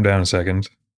everyone calm down a second.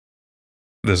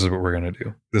 This is what we're going to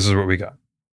do. This is what we got.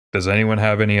 Does anyone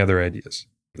have any other ideas?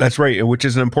 That's right, which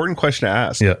is an important question to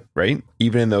ask, Yeah. right?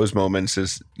 Even in those moments,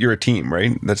 is you're a team,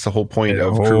 right? That's the whole point The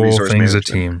of whole crew resource thing's management.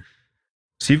 a team.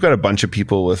 So you've got a bunch of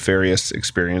people with various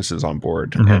experiences on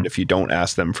board, and if you don't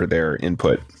ask them for their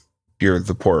input, you're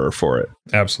the poorer for it.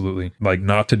 Absolutely. Like,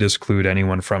 not to disclude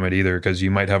anyone from it either, because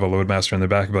you might have a loadmaster in the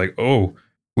back and be like, oh,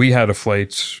 we had a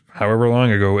flight however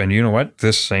long ago, and you know what?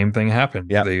 This same thing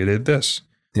happened. Yep. They did this.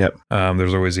 Yep.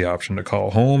 There's always the option to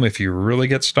call home if you really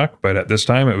get stuck. But at this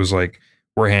time, it was like,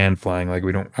 we're hand flying. Like,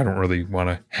 I don't really want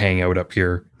to hang out up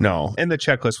here. No. And the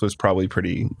checklist was probably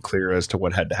pretty clear as to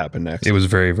what had to happen next. It was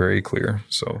very, very clear.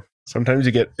 So sometimes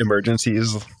you get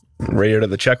emergencies right out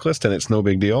of the checklist and it's no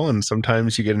big deal. And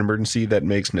sometimes you get an emergency that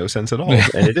makes no sense at all.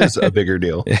 And it is a bigger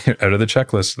deal. Out of the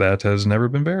checklist, that has never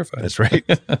been verified. That's right.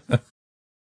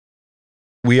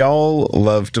 We all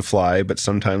love to fly, but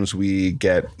sometimes we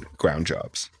get ground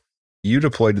jobs. You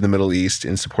deployed to the Middle East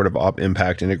in support of Op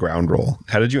Impact in a ground role.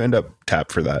 How did you end up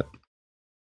tapped for that?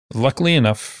 Luckily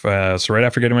enough, so right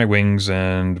after getting my wings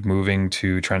and moving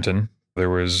to Trenton, there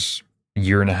was a 1.5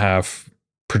 year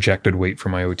projected wait for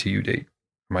my OTU date,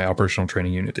 my operational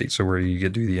training unit date. So where you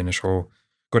get to do the initial,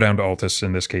 go down to Altus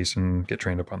in this case and get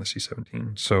trained up on the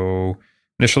C-17. So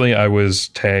initially I was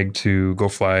tagged to go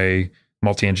fly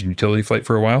multi-engine utility flight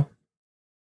for a while.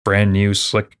 Brand new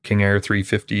slick King Air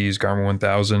 350s, Garmin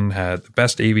 1000, had the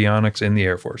best avionics in the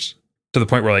Air Force. To the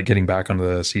point where, like, getting back onto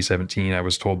the C-17, I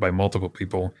was told by multiple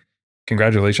people,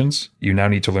 congratulations, you now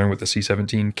need to learn what the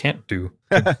C-17 can't do.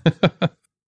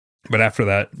 But after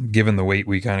that, given the wait,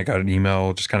 we kind of got an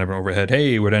email, just kind of an overhead,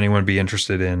 hey, would anyone be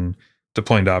interested in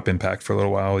deploying to Op Impact for a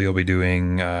little while? You'll be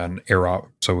doing an air op,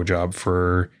 so a job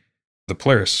for the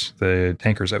Polaris, the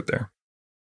tankers out there.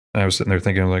 And I was sitting there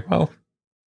thinking, like, well,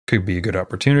 could be a good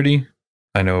opportunity.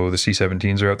 I know the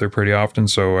C-17s are out there pretty often,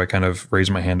 so I kind of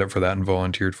raised my hand up for that and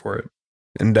volunteered for it.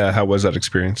 And how was that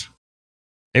experience?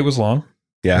 It was long.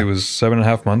 Yeah. It was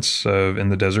 7.5 months in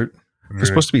the desert. It was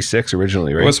supposed to be 6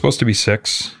 originally, right? It was supposed to be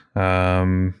 6.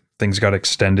 Things got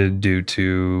extended due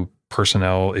to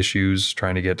personnel issues,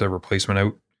 trying to get a replacement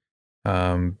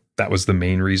out. That was the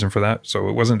main reason for that. So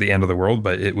it wasn't the end of the world,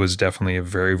 but it was definitely a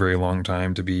very, very long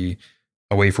time to be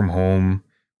away from home,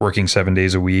 working 7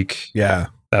 days a week. Yeah.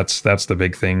 That's the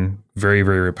big thing. Very,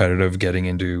 very repetitive. Getting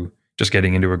into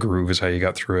a groove is how you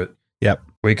got through it. Yep.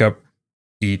 Wake up,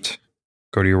 eat,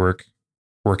 go to your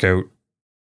work out,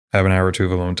 have an hour or two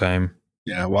of alone time.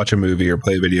 Yeah, watch a movie or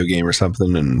play a video game or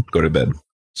something and go to bed.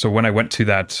 So when I went to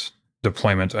that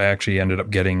deployment, I actually ended up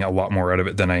getting a lot more out of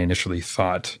it than I initially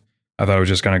thought. I thought I was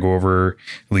just going to go over,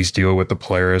 at least deal with the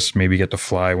Polaris, maybe get to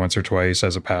fly once or twice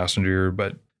as a passenger,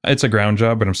 but it's a ground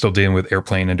job, but I'm still dealing with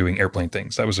airplane and doing airplane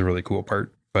things. That was a really cool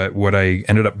part. But what I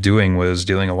ended up doing was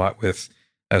dealing a lot with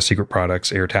secret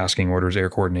products, air tasking orders, air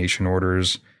coordination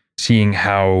orders, seeing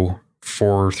how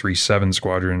 437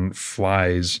 Squadron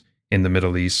flies in the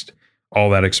Middle East. All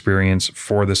that experience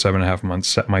for the 7.5 months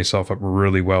set myself up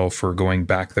really well for going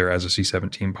back there as a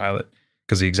C-17 pilot.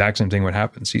 Because the exact same thing would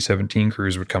happen. C-17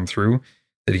 crews would come through.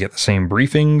 They'd get the same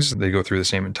briefings. They go through the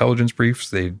same intelligence briefs.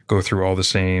 They'd go through all the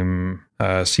same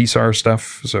CSAR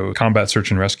stuff. So combat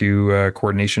search and rescue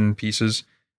coordination pieces.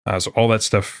 So all that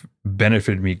stuff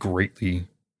benefited me greatly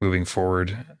moving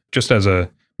forward, just as a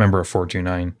member of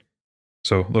 429.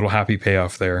 So a little happy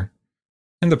payoff there.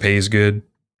 And the pay is good.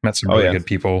 Met some really good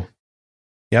people.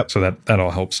 Yep. So that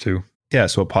all helps too. Yeah.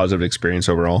 So a positive experience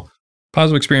overall.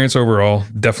 Positive experience overall.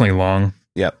 Definitely long.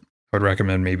 Yep. I would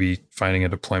recommend maybe finding a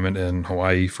deployment in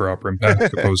Hawaii for Op Impact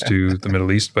as opposed to the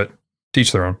Middle East, but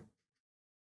teach their own.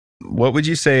 What would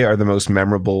you say are the most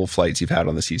memorable flights you've had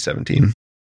on the C-17?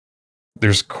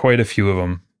 There's quite a few of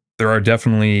them. There are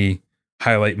definitely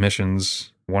highlight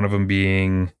missions. One of them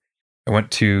being, I went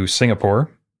to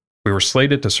Singapore. We were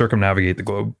slated to circumnavigate the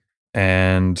globe.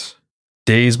 And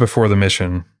days before the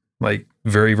mission, like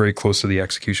very, very close to the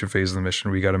execution phase of the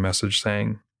mission, we got a message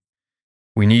saying,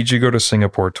 we need you to go to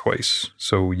Singapore twice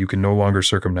so you can no longer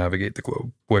circumnavigate the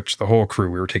globe, which the whole crew,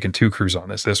 we were taking 2 crews on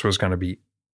this. This was going to be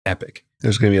epic.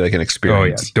 There's going to be like an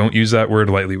experience. Oh, yeah. Don't use that word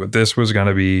lightly, but this was going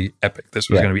to be epic. This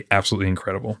was going to be absolutely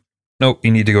incredible. No,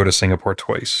 you need to go to Singapore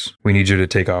twice. We need you to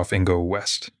take off and go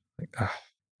west. Like,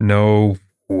 no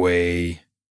way.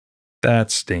 That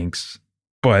stinks.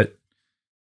 But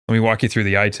let me walk you through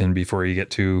the ITIN before you get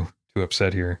too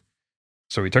upset here.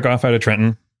 So we took off out of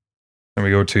Trenton. And we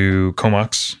go to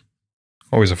Comox.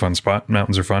 Always a fun spot.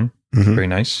 Mountains are fun. Mm-hmm. Very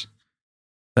nice.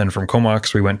 Then from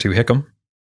Comox, we went to Hickam,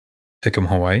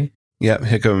 Hawaii. Yeah,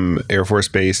 Hickam Air Force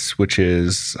Base, which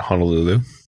is Honolulu.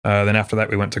 Then after that,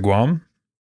 we went to Guam.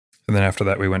 And then after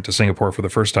that, we went to Singapore for the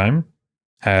first time,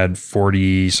 had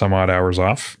 40 some odd hours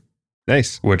off.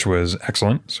 Nice. Which was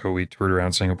excellent. So we toured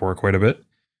around Singapore quite a bit.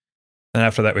 And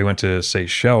after that, we went to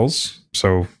Seychelles.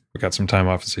 So we got some time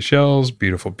off in Seychelles,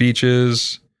 beautiful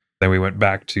beaches. Then we went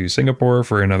back to Singapore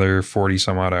for another 40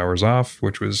 some odd hours off,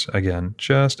 which was, again,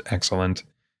 just excellent.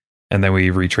 And then we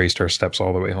retraced our steps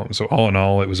all the way home. So all in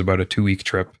all, it was about a 2-week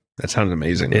trip. That sounds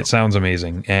amazing. It sounds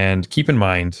amazing. And keep in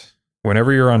mind,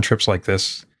 whenever you're on trips like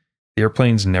this, the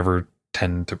airplanes never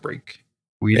tend to break.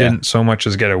 We didn't so much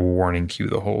as get a warning cue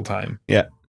the whole time. Yeah.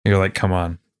 You're like, come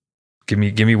on, give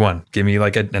me one. Give me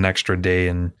like an extra day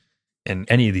and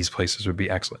any of these places would be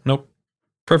excellent. Nope.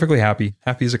 Perfectly happy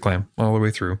as a clam all the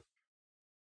way through.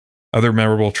 Other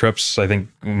memorable trips, I think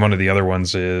one of the other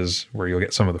ones is where you'll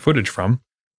get some of the footage from,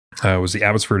 was the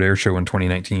Abbotsford Air Show in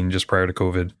 2019, just prior to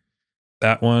COVID.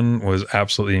 That one was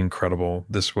absolutely incredible.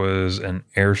 This was an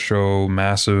air show,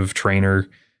 massive trainer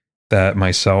that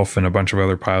myself and a bunch of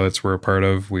other pilots were a part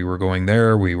of. We were going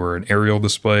there. We were an aerial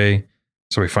display.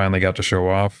 So we finally got to show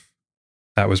off.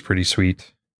 That was pretty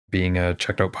sweet. Being a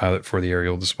checked out pilot for the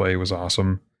aerial display was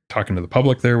awesome. Talking to the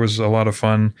public there was a lot of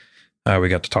fun. We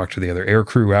got to talk to the other air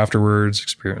crew afterwards,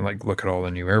 experience, like look at all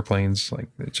the new airplanes. Like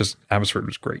it just, Abbotsford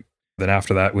was great. Then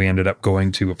after that, we ended up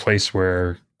going to a place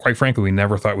where, quite frankly, we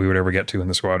never thought we would ever get to in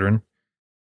the squadron.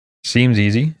 Seems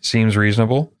easy, seems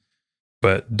reasonable,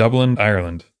 but Dublin,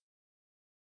 Ireland.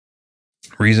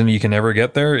 Reason you can never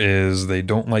get there is they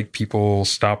don't like people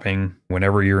stopping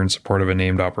whenever you're in support of a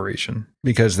named operation.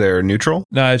 Because they're neutral?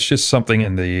 No, it's just something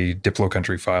in the Diplo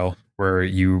country file where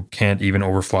you can't even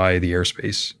overfly the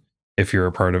airspace if you're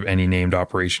a part of any named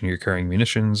operation, you're carrying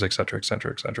munitions, et cetera, et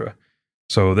cetera, et cetera.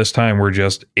 So this time we're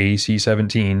just a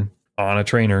C-17 on a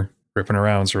trainer ripping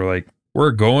around. So we're like,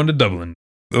 we're going to Dublin.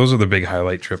 Those are the big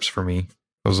highlight trips for me.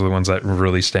 Those are the ones that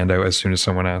really stand out as soon as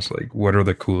someone asks, like, what are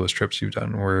the coolest trips you've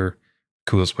done? Where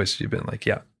coolest places you've been? Like,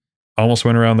 yeah, almost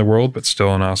went around the world, but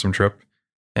still an awesome trip.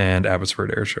 And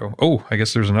Abbotsford Air Show. Oh, I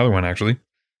guess there's another one actually.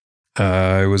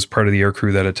 I was part of the air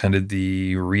crew that attended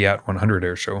the RIAT 100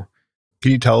 Air Show.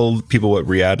 Can you tell people what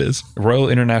RIAT is? Royal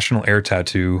International Air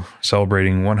Tattoo,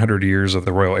 celebrating 100 years of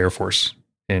the Royal Air Force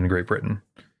in Great Britain.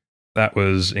 That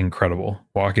was incredible.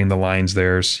 Walking the lines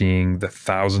there, seeing the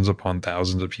thousands upon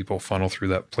thousands of people funnel through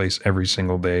that place every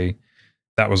single day.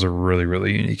 That was a really,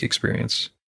 really unique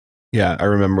experience. Yeah, I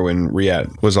remember when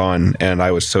RIAT was on, and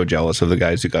I was so jealous of the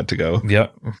guys who got to go.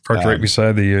 Yep, parked right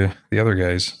beside the other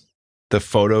guys. The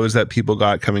photos that people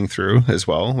got coming through as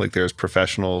well, like there's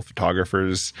professional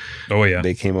photographers. Oh yeah,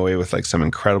 they came away with like some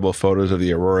incredible photos of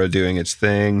the Aurora doing its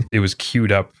thing. It was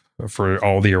queued up for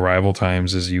all the arrival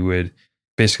times, as you would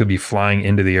basically be flying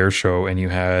into the air show, and you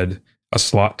had a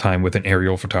slot time with an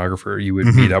aerial photographer. You would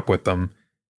meet up with them,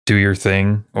 do your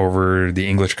thing over the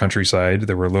English countryside.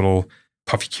 There were little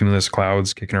puffy cumulus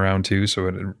clouds kicking around too, so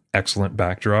it had an excellent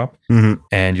backdrop.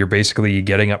 And you're basically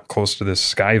getting up close to this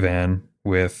sky van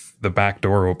with the back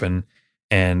door open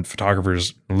and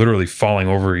photographers literally falling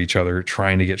over each other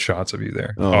trying to get shots of you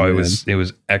there. It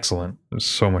was excellent. It was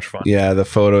so much fun. Yeah, the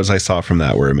photos I saw from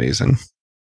that were amazing.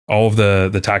 All of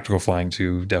the tactical flying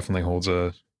too definitely holds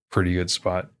a pretty good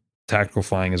spot. Tactical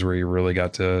flying is where you really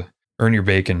got to earn your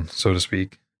bacon, so to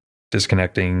speak.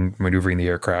 Disconnecting, maneuvering the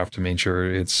aircraft to make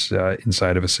sure it's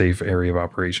inside of a safe area of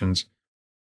operations.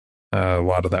 A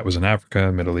lot of that was in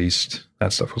Africa, Middle East.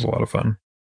 That stuff was a lot of fun.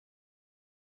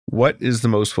 What is the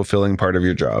most fulfilling part of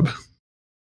your job?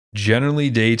 Generally,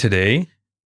 day to day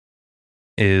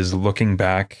is looking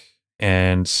back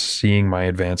and seeing my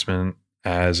advancement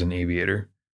as an aviator.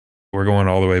 We're going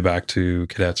all the way back to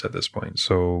cadets at this point.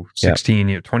 So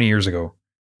 20 years ago.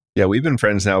 Yeah, we've been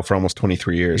friends now for almost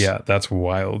 23 years. Yeah, that's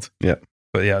wild. Yeah.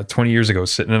 But yeah, 20 years ago,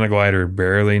 sitting in a glider,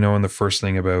 barely knowing the first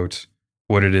thing about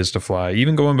what it is to fly,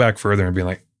 even going back further and being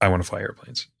like, I want to fly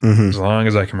airplanes. As long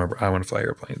as I can remember, I want to fly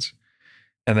airplanes.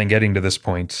 And then getting to this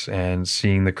point and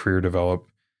seeing the career develop,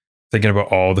 thinking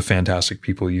about all the fantastic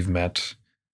people you've met,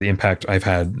 the impact I've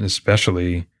had,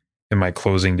 especially in my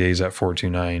closing days at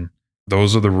 429.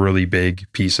 Those are the really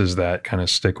big pieces that kind of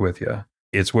stick with you.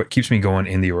 It's what keeps me going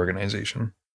in the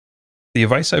organization. The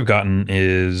advice I've gotten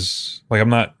is like,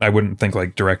 I wouldn't think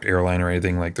like direct airline or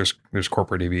anything. Like there's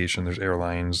corporate aviation, there's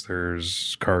airlines,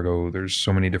 there's cargo, there's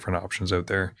so many different options out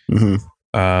there.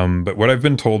 But what I've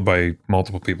been told by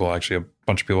multiple people, actually a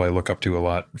bunch of people I look up to a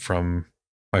lot from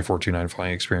my 429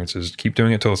 flying experiences, keep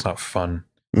doing it till it's not fun.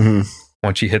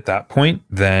 Once you hit that point,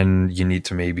 then you need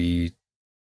to maybe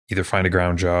either find a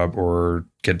ground job or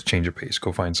get a change of pace,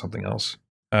 go find something else.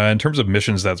 In terms of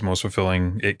missions that's most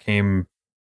fulfilling, it came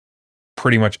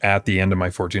pretty much at the end of my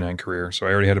 429 career. So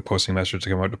I already had a posting message to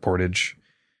come out to Portage.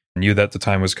 Knew that the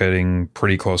time was getting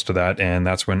pretty close to that, and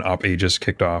that's when Op Aegis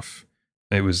kicked off.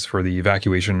 It was for the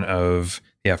evacuation of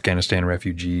the Afghanistan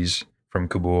refugees from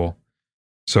Kabul.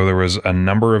 So there was a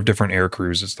number of different air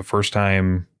crews. It's the first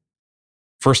time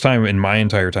in my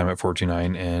entire time at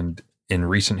 429 and in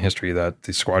recent history that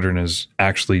the squadron is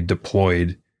actually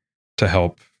deployed to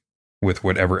help with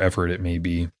whatever effort it may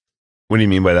be. What do you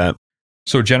mean by that?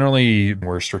 So generally,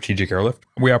 we're strategic airlift.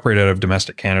 We operate out of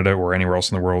domestic Canada or anywhere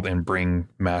else in the world and bring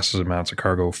massive amounts of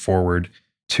cargo forward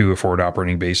to a forward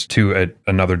operating base to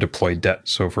another deployed det.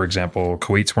 So for example,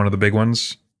 Kuwait's one of the big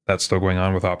ones. That's still going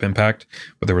on with Op Impact.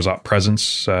 But there was Op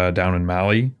Presence down in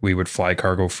Mali. We would fly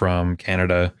cargo from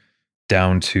Canada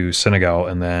down to Senegal,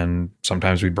 and then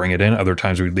sometimes we'd bring it in. Other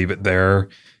times we'd leave it there.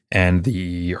 And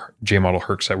the J-model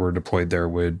Hercs that were deployed there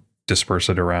would disperse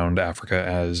it around Africa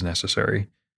as necessary.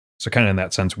 So kind of in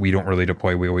that sense, we don't really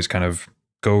deploy. We always kind of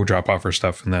go drop off our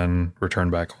stuff and then return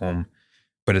back home.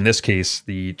 But in this case,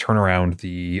 the turnaround,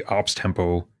 the ops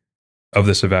tempo of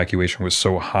this evacuation was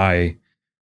so high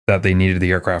that they needed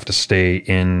the aircraft to stay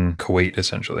in Kuwait,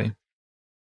 essentially.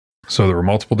 So there were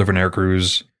multiple different air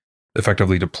crews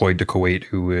effectively deployed to Kuwait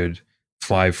who would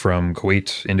fly from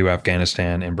Kuwait into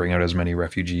Afghanistan and bring out as many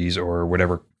refugees or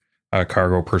whatever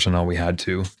cargo personnel we had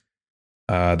to.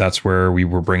 That's where we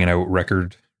were bringing out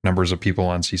record numbers of people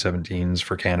on C-17s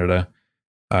for Canada.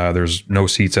 There's no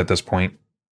seats at this point.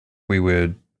 We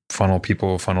would funnel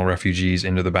refugees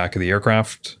into the back of the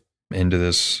aircraft, into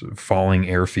this falling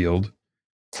airfield,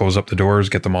 close up the doors,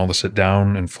 get them all to sit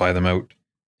down and fly them out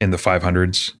in the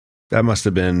 500s. That must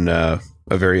have been a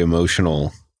very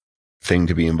emotional thing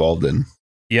to be involved in.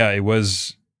 Yeah, it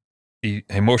was. The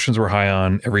emotions were high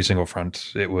on every single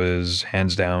front. It was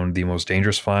hands down the most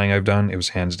dangerous flying I've done. It was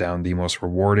hands down the most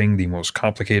rewarding, the most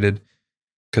complicated,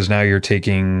 because now you're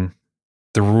taking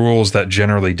the rules that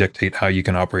generally dictate how you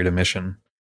can operate a mission,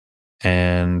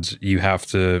 and you have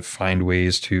to find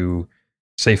ways to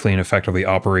safely and effectively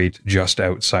operate just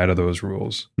outside of those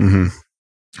rules. Mm-hmm.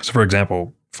 So, for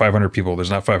example, 500 people, there's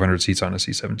not 500 seats on a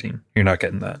C-17. You're not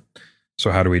getting that.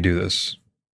 So how do we do this?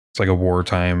 It's like a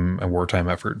wartime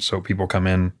effort. So people come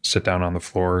in, sit down on the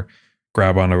floor,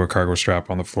 grab onto a cargo strap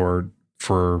on the floor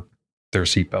for their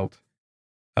seatbelt.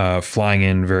 Flying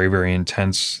in very, very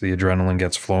intense. The adrenaline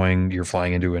gets flowing. You're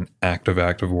flying into an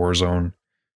active war zone.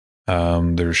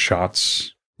 There's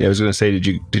shots. Yeah, I was going to say,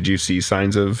 did you see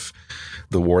signs of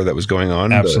the war that was going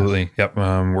on? Absolutely. Yep.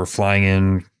 We're flying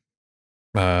in.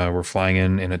 We're flying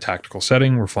in a tactical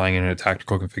setting. We're flying in a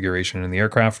tactical configuration in the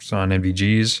aircraft on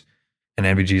NVGs. And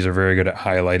NVGs are very good at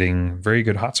highlighting very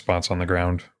good hotspots on the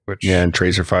ground. And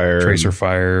tracer fire,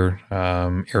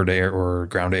 air to air or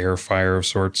ground to air fire of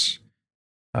sorts.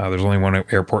 There's only one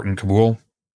airport in Kabul.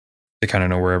 They kind of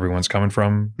know where everyone's coming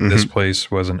from. Mm-hmm. This place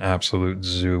was an absolute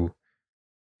zoo.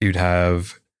 You'd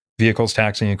have vehicles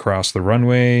taxiing across the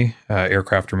runway,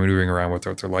 aircraft are maneuvering around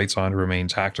without their lights on to remain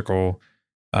tactical.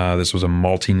 This was a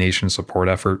multi-nation support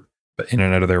effort, but in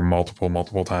and out of there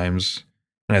multiple times.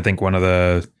 And I think one of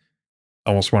the, I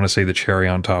almost want to say the cherry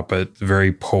on top, but the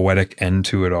very poetic end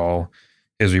to it all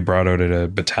is we brought out a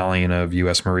battalion of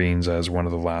U.S. Marines as one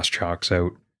of the last chocks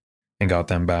out and got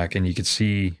them back. And you could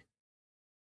see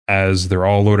as they're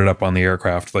all loaded up on the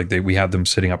aircraft, like we had them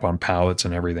sitting up on pallets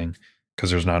and everything because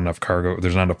there's not enough cargo.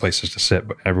 There's not enough places to sit,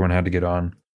 but everyone had to get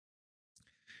on.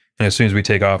 And as soon as we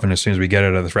take off and as soon as we get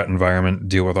out of the threat environment,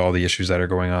 deal with all the issues that are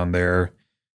going on there,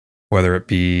 whether it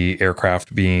be the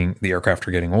aircraft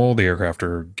are getting old, the aircraft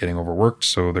are getting overworked.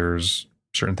 So there's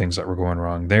certain things that were going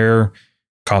wrong there.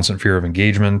 Constant fear of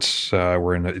engagement.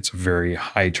 It's a very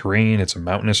high terrain. It's a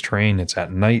mountainous terrain. It's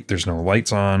at night. There's no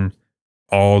lights on.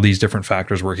 All these different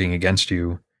factors working against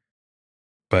you.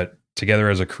 But together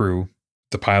as a crew,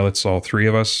 the pilots, all three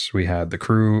of us, we had the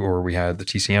crew or we had the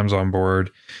TCMs on board.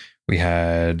 We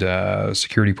had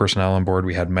security personnel on board.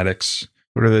 We had medics.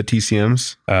 What are the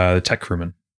TCMs? The tech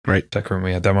crewmen. Right. Tech crewmen.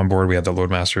 We had them on board. We had the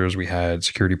loadmasters. We had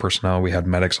security personnel. We had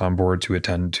medics on board to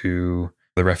attend to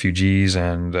the refugees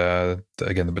and,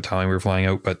 again, the battalion we were flying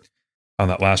out. But on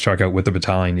that last truck out with the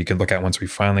battalion, you could look at once we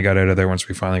finally got out of there, once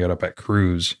we finally got up at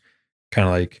cruise, kind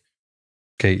of like,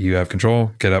 okay, you have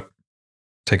control, get up,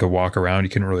 take a walk around. You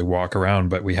couldn't really walk around,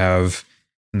 but we have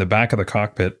in the back of the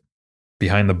cockpit,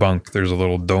 behind the bunk, there's a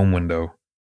little dome window,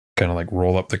 kind of like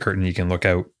roll up the curtain. You can look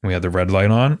out. We had the red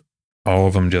light on, all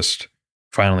of them just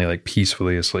finally like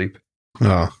peacefully asleep.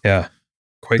 Oh, yeah.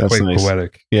 Quite nice.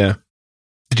 Poetic. Yeah.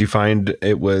 Did you find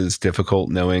it was difficult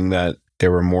knowing that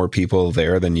there were more people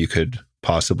there than you could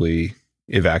possibly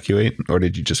evacuate? Or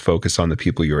did you just focus on the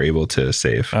people you were able to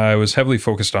save? I was heavily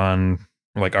focused on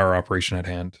like our operation at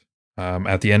hand.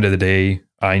 At the end of the day,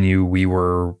 I knew we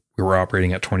were we were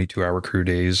operating at 22-hour crew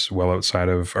days, well outside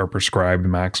of our prescribed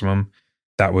maximum.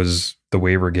 That was the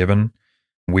waiver given.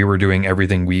 We were doing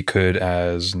everything we could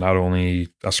as not only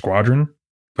a squadron,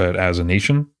 but as a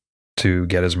nation to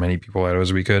get as many people out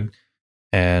as we could.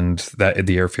 And that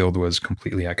the airfield was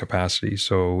completely at capacity.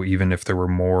 So even if there were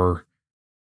more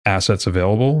assets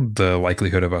available, the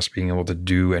likelihood of us being able to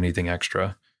do anything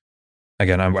extra.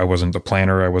 Again, I wasn't the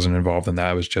planner. I wasn't involved in that.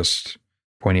 I was just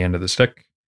pointy end of the stick.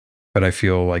 But I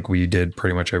feel like we did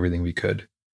pretty much everything we could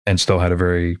and still had a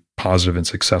very positive and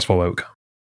successful outcome.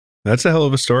 That's a hell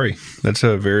of a story. That's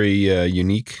a very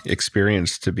unique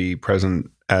experience to be present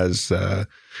as a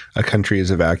country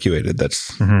is evacuated.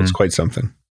 That's quite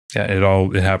something. Yeah,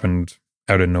 it happened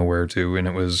out of nowhere too, and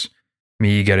it was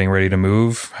me getting ready to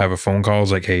move. Have a phone call.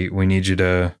 It's like, hey, we need you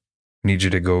to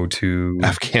go to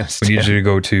Afghanistan. We need you to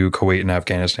go to Kuwait and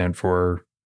Afghanistan for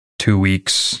 2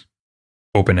 weeks,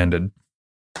 open ended,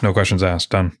 no questions asked.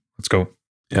 Done. Let's go.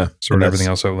 Yeah, sort everything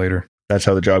else out later. That's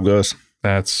how the job goes.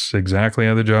 That's exactly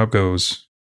how the job goes.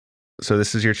 So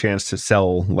this is your chance to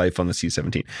sell life on the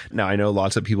C-17. Now, I know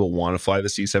lots of people want to fly the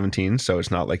C-17, so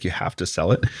it's not like you have to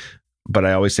sell it, but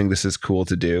I always think this is cool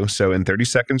to do. So in 30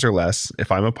 seconds or less,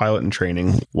 if I'm a pilot in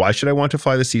training, why should I want to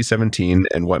fly the C-17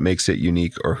 and what makes it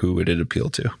unique, or who would it appeal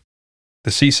to?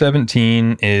 The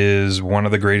C-17 is one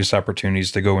of the greatest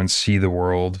opportunities to go and see the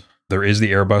world. There is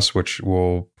the Airbus, which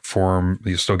will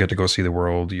you still get to go see the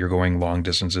world. You're going long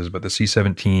distances, but the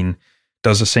C-17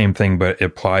 does the same thing, but it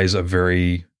applies a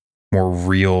very more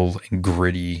real and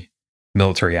gritty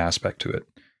military aspect to it.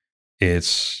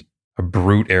 It's a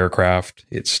brute aircraft.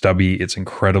 It's stubby. It's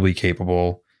incredibly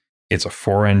capable. It's a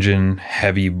 4-engine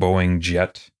heavy Boeing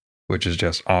jet, which is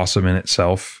just awesome in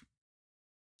itself.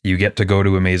 You get to go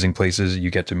to amazing places.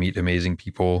 You get to meet amazing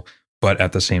people, but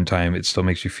at the same time, it still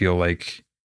makes you feel like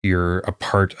you're a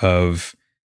part of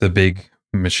the big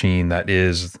machine that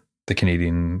is the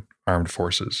Canadian Armed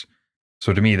Forces.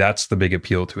 So to me, that's the big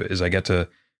appeal to it, is I get to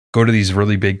go to these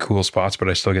really big, cool spots, but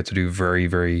I still get to do very,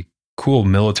 very cool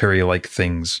military-like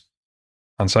things.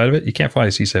 On side of it, you can't fly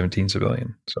a C-17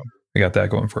 civilian. So I got that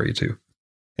going for you too.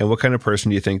 And what kind of person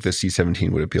do you think the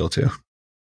C-17 would appeal to?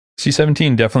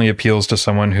 C-17 definitely appeals to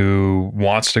someone who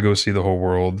wants to go see the whole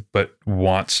world, but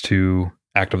wants to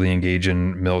actively engage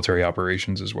in military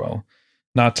operations as well.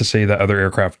 Not to say that other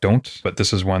aircraft don't, but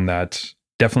this is one that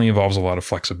definitely involves a lot of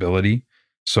flexibility.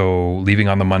 So leaving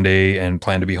on the Monday and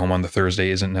plan to be home on the Thursday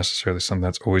isn't necessarily something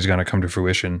that's always going to come to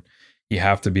fruition. You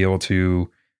have to be able to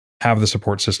have the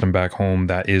support system back home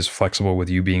that is flexible with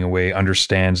you being away,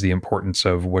 understands the importance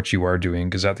of what you are doing.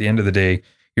 Because at the end of the day,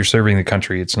 you're serving the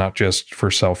country. It's not just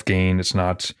for self-gain. It's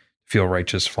not feel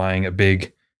righteous flying a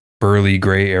big, burly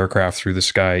gray aircraft through the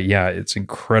sky. Yeah, it's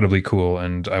incredibly cool.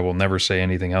 And I will never say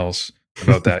anything else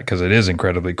about that because it is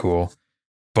incredibly cool.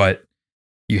 But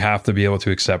you have to be able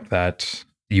to accept that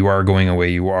you are going away.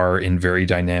 You are in very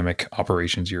dynamic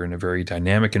operations. You're in a very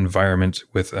dynamic environment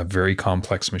with a very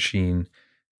complex machine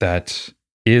that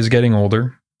is getting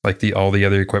older, like all the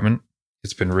other equipment.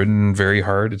 It's been ridden very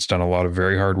hard. It's done a lot of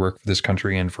very hard work for this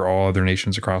country and for all other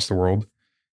nations across the world.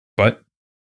 But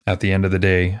at the end of the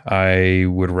day, I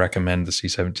would recommend the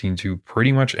C-17 to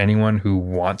pretty much anyone who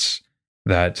wants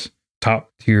that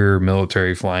top tier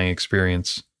military flying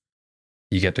experience.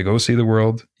 You get to go see the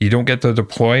world. You don't get to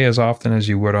deploy as often as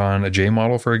you would on a J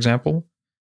model, for example,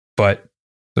 but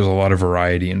there's a lot of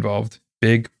variety involved.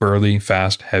 Big, burly,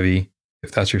 fast, heavy.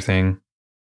 If that's your thing,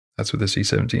 that's what the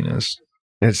C-17 is.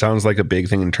 It sounds like a big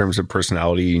thing in terms of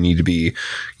personality. You need to be,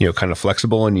 kind of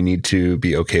flexible, and you need to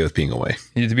be okay with being away.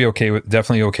 You need to be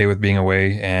definitely okay with being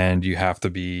away, and you have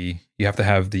to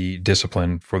have the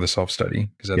discipline for the self-study,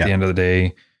 because at the end of the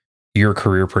day, your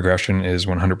career progression is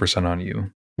 100% on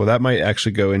you. Well, that might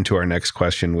actually go into our next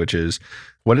question, which is,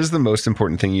 what is the most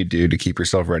important thing you do to keep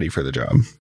yourself ready for the job?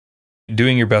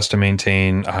 Doing your best to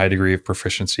maintain a high degree of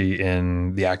proficiency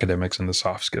in the academics and the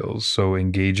soft skills. So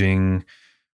engaging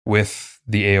with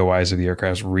the AOIs of the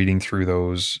aircraft, reading through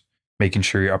those, making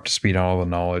sure you're up to speed on all the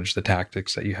knowledge, the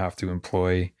tactics that you have to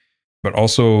employ, but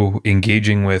also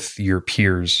engaging with your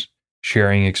peers,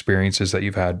 sharing experiences that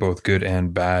you've had, both good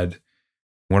and bad.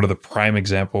 One of the prime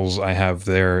examples I have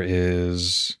there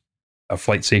is a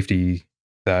flight safety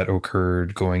that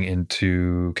occurred going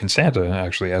into Constanta,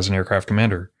 actually, as an aircraft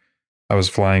commander. I was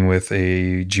flying with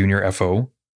a junior FO,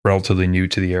 relatively new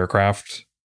to the aircraft.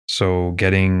 So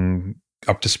getting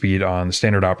up to speed on the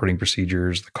standard operating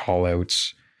procedures, the call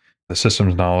outs, the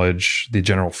systems knowledge, the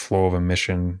general flow of a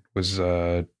mission was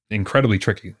incredibly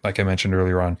tricky. Like I mentioned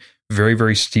earlier on, very,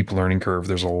 very steep learning curve.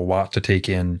 There's a lot to take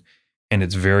in, and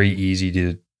it's very easy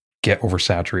to get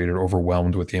oversaturated,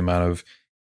 overwhelmed with the amount of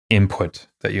input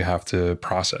that you have to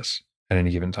process at any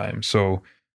given time. So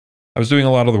I was doing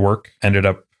a lot of the work, ended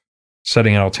up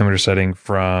setting an altimeter setting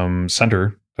from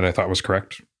center that I thought was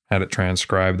correct, had it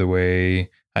transcribed the way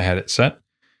I had it set.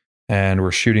 And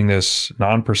we're shooting this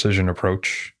non-precision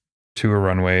approach to a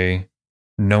runway,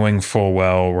 knowing full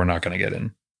well we're not going to get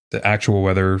in. The actual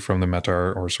weather from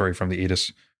the from the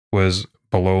ATIS was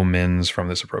below mins from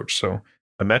this approach. So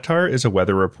a METAR is a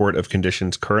weather report of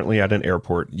conditions currently at an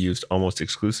airport used almost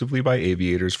exclusively by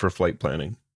aviators for flight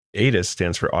planning. ATIS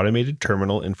stands for Automated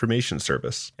Terminal Information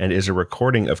Service and is a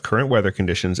recording of current weather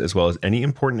conditions as well as any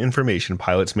important information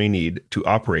pilots may need to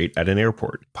operate at an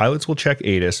airport. Pilots will check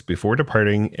ATIS before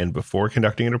departing and before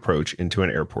conducting an approach into an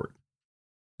airport.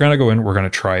 We're going to go in, we're going to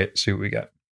try it, see what we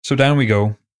get. So down we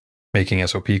go, making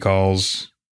SOP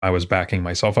calls. I was backing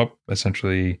myself up,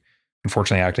 essentially,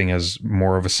 unfortunately acting as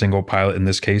more of a single pilot in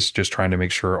this case, just trying to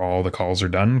make sure all the calls are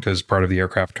done, because part of the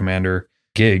aircraft commander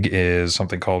gig is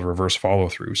something called reverse follow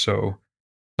through. So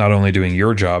not only doing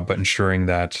your job, but ensuring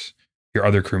that your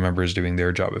other crew member is doing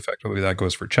their job effectively. That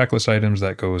goes for checklist items,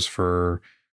 that goes for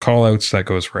call outs, that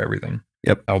goes for everything.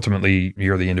 Yep. Ultimately,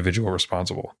 you're the individual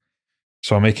responsible.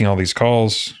 So I'm making all these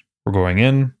calls. We're going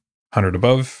in, 100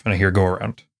 above, and I hear go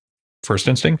around. First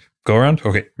instinct, go around.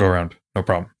 Okay, go around. No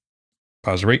problem.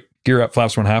 Pause the rate, gear up,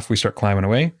 flaps 1/2. We start climbing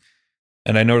away.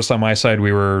 And I noticed on my side,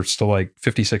 we were still like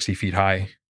 50, 60 feet high.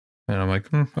 And I'm like,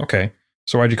 okay.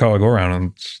 So why'd you call a go around?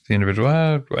 And the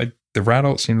individual, the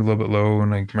rattle seemed a little bit low.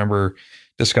 And I remember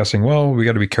discussing, well, we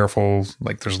got to be careful.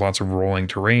 Like there's lots of rolling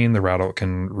terrain. The rattle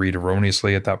can read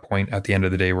erroneously at that point. At the end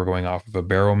of the day, we're going off of a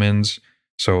baro mins.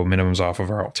 So minimum's off of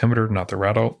our altimeter, not the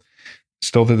rattle.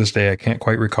 Still to this day, I can't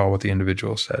quite recall what the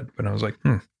individual said. But I was like,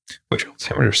 which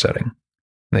altimeter setting?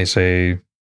 And they say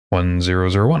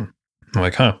 1001. I'm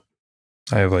like, I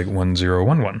have like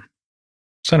 1011.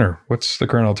 Center, what's the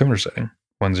current altimeter setting?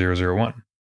 1001.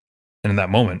 And in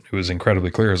that moment, it was incredibly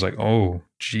clear. I was like, oh,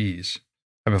 geez,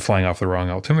 I've been flying off the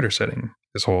wrong altimeter setting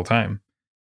this whole time.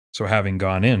 So having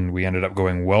gone in, we ended up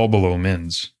going well below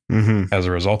mins as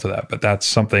a result of that. But that's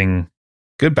something.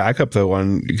 Good backup, though,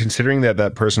 on considering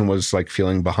that person was like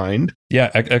feeling behind.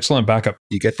 Yeah, excellent backup.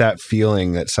 You get that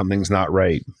feeling that something's not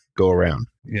right. Go around.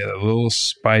 Yeah, a little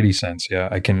spidey sense. Yeah,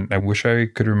 I wish I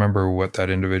could remember what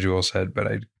that individual said, but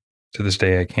to this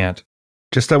day, I can't.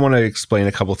 I want to explain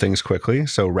a couple things quickly.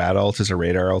 So RADALT is a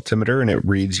radar altimeter, and it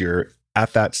reads your,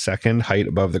 at that second, height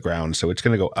above the ground. So it's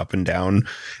going to go up and down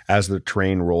as the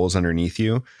terrain rolls underneath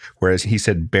you. Whereas he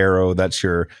said baro, that's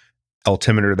your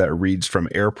altimeter that reads from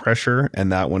air pressure.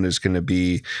 And that one is going to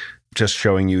be just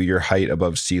showing you your height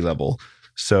above sea level.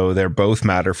 So they're both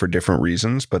matter for different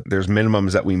reasons, but there's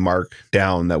minimums that we mark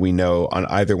down that we know on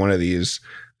either one of these.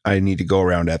 I need to go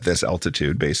around at this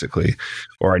altitude, basically,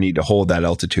 or I need to hold that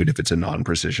altitude if it's a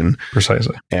non-precision.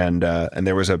 Precisely. And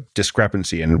there was a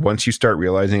discrepancy. And once you start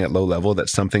realizing at low level that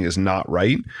something is not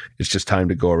right, it's just time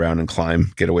to go around and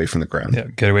climb, get away from the ground. Yeah,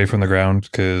 get away from the ground,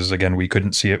 because again, we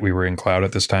couldn't see it. We were in cloud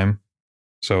at this time.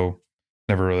 So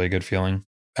never really a good feeling.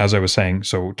 As I was saying,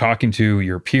 so talking to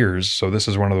your peers, so this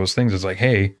is one of those things. It's like,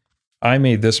 hey, I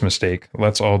made this mistake.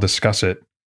 Let's all discuss it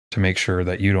to make sure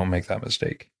that you don't make that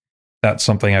mistake. That's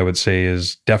something I would say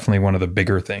is definitely one of the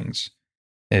bigger things,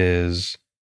 is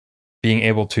being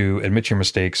able to admit your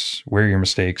mistakes, wear your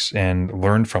mistakes, and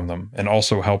learn from them, and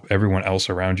also help everyone else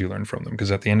around you learn from them.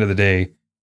 Because at the end of the day,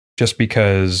 just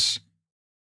because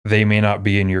they may not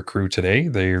be in your crew today,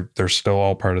 they're still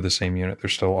all part of the same unit. They're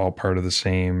still all part of the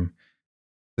same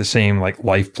like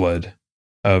lifeblood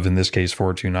of, in this case,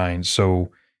 429. So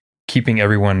keeping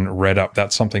everyone read up,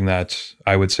 that's something that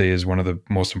I would say is one of the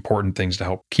most important things to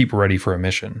help keep ready for a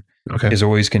mission. Okay. Is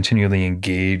always continually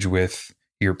engage with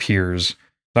your peers,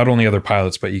 not only other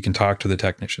pilots, but you can talk to the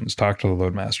technicians, talk to the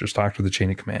load masters, talk to the chain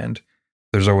of command.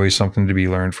 There's always something to be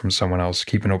learned from someone else.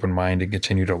 Keep an open mind and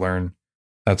continue to learn.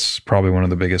 That's probably one of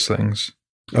the biggest things.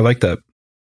 I like that.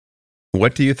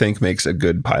 What do you think makes a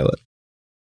good pilot?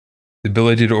 The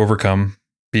ability to overcome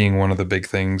being one of the big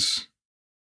things.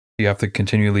 You have to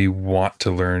continually want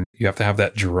to learn. You have to have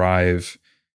that drive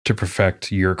to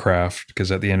perfect your craft,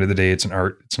 because at the end of the day, it's an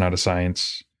art. It's not a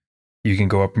science. You can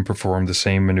go up and perform the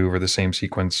same maneuver, the same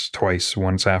sequence twice,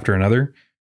 once after another.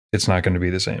 It's not going to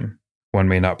be the same. One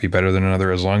may not be better than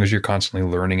another. As long as you're constantly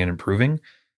learning and improving,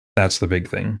 that's the big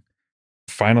thing.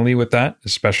 Finally, with that,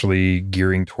 especially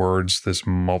gearing towards this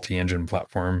multi-engine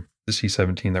platform, the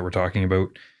C-17 that we're talking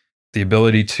about, the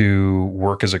ability to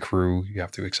work as a crew, you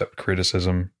have to accept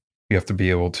criticism. You have to be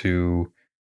able to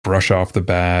brush off the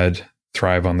bad,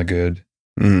 thrive on the good,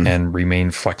 and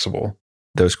remain flexible.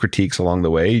 Those critiques along the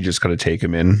way, you just got to take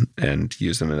them in and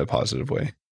use them in a positive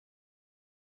way.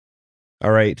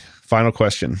 All right. Final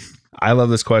question. I love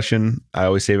this question. I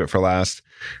always save it for last.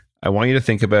 I want you to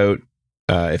think about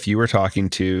if you were talking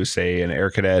to, say, an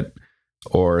air cadet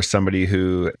or somebody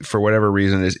who, for whatever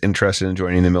reason, is interested in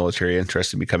joining the military,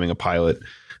 interested in becoming a pilot,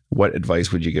 what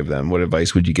advice would you give them? What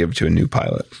advice would you give to a new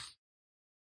pilot?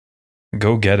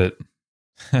 Go get it.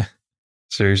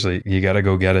 Seriously, you got to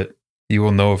go get it. You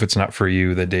will know if it's not for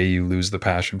you the day you lose the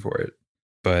passion for it.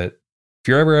 But if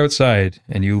you're ever outside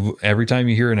and every time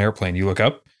you hear an airplane, you look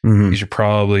up, you should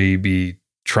probably be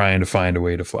trying to find a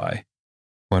way to fly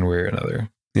one way or another.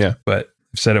 Yeah. But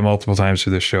I've said it multiple times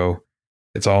through the show.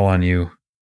 It's all on you. Of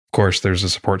course, there's a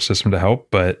support system to help,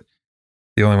 but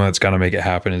the only one that's going to make it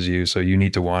happen is you. So you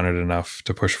need to want it enough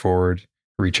to push forward,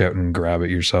 reach out and grab it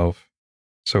yourself.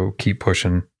 So keep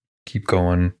pushing, keep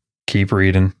going, keep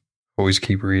reading, always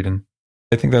keep reading.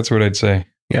 I think that's what I'd say.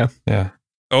 Yeah. Yeah.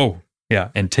 Oh, yeah.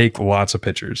 And take lots of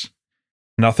pictures.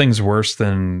 Nothing's worse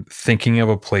than thinking of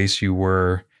a place you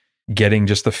were, getting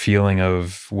just the feeling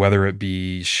of whether it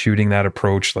be shooting that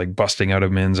approach, like busting out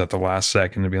of mins at the last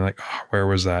second and being like, oh, where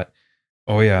was that?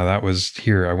 Oh yeah, that was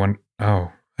here.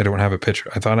 I don't have a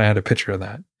picture. I thought I had a picture of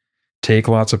that. Take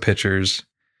lots of pictures.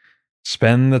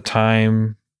 Spend the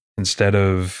time instead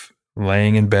of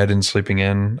laying in bed and sleeping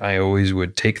in. I always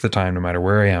would take the time no matter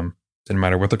where I am, no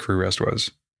matter what the crew rest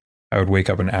was. I would wake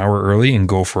up an hour early and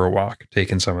go for a walk,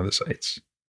 taking some of the sights.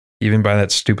 Even buy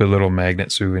that stupid little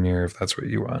magnet souvenir if that's what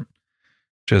you want.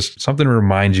 Just something to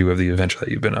remind you of the adventure that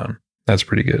you've been on. That's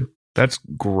pretty good. That's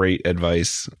great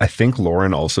advice. I think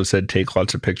Lauren also said take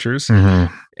lots of pictures.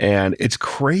 And it's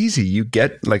crazy. You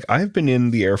get, like, I've been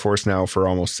in the Air Force now for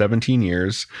almost 17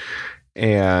 years.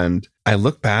 And I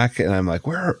look back and I'm like,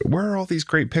 where are all these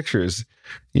great pictures?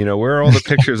 You know, where are all the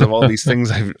pictures of all these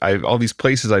things I've all these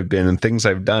places I've been and things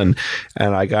I've done?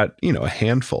 And I got, a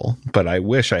handful, but I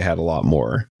wish I had a lot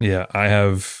more. Yeah, I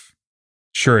have.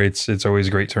 Sure, it's always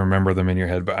great to remember them in your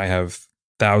head, but I have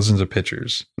thousands of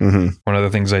pictures. One of the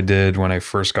things I did when I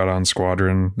first got on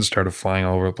squadron and started flying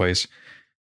all over the place,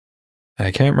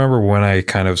 I can't remember when I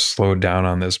kind of slowed down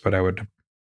on this, but I would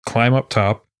climb up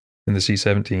top in the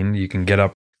C-17. You can get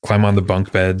up, climb on the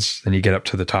bunk beds, then you get up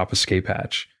to the top escape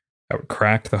hatch. I would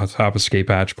crack the top escape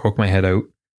hatch, poke my head out,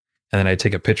 and then I'd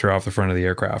take a picture off the front of the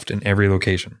aircraft in every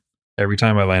location. Every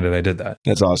time I landed, I did that.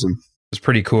 That's awesome. It's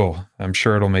pretty cool. I'm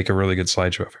sure it'll make a really good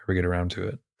slideshow if I ever get around to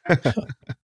it.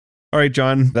 All right,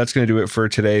 John, that's going to do it for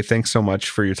today. Thanks so much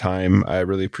for your time. I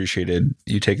really appreciated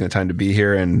you taking the time to be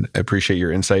here, and I appreciate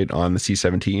your insight on the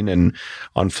C-17 and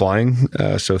on flying.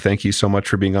 So thank you so much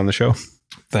for being on the show.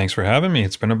 Thanks for having me.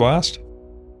 It's been a blast.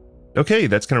 Okay,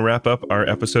 that's going to wrap up our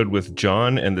episode with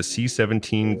John and the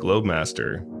C-17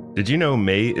 Globemaster. Did you know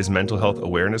May is Mental Health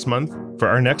Awareness Month? For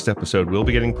our next episode, we'll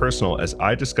be getting personal as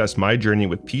I discuss my journey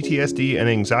with PTSD and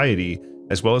anxiety,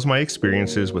 as well as my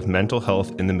experiences with mental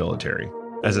health in the military.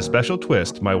 As a special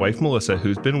twist, my wife Melissa,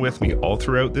 who's been with me all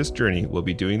throughout this journey, will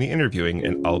be doing the interviewing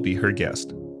and I'll be her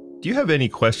guest. Do you have any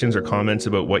questions or comments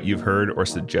about what you've heard or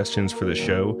suggestions for the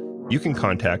show? You can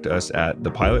contact us at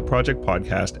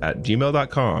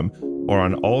thepilotprojectpodcast@gmail.com or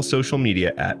on all social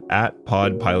media at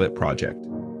 @podpilotproject.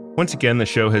 Once again, the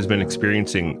show has been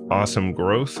experiencing awesome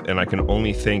growth, and I can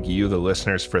only thank you, the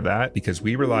listeners, for that because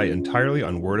we rely entirely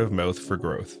on word of mouth for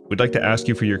growth. We'd like to ask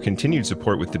you for your continued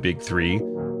support with the big three.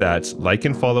 That's like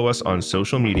and follow us on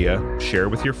social media, share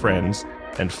with your friends,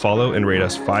 and follow and rate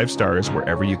us 5 stars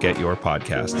wherever you get your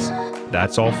podcasts.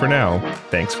 That's all for now.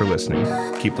 Thanks for listening.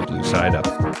 Keep the blue side up.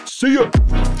 See ya!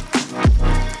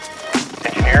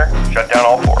 Engineer, shut down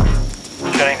all 4.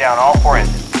 Shutting down all 4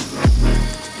 engines.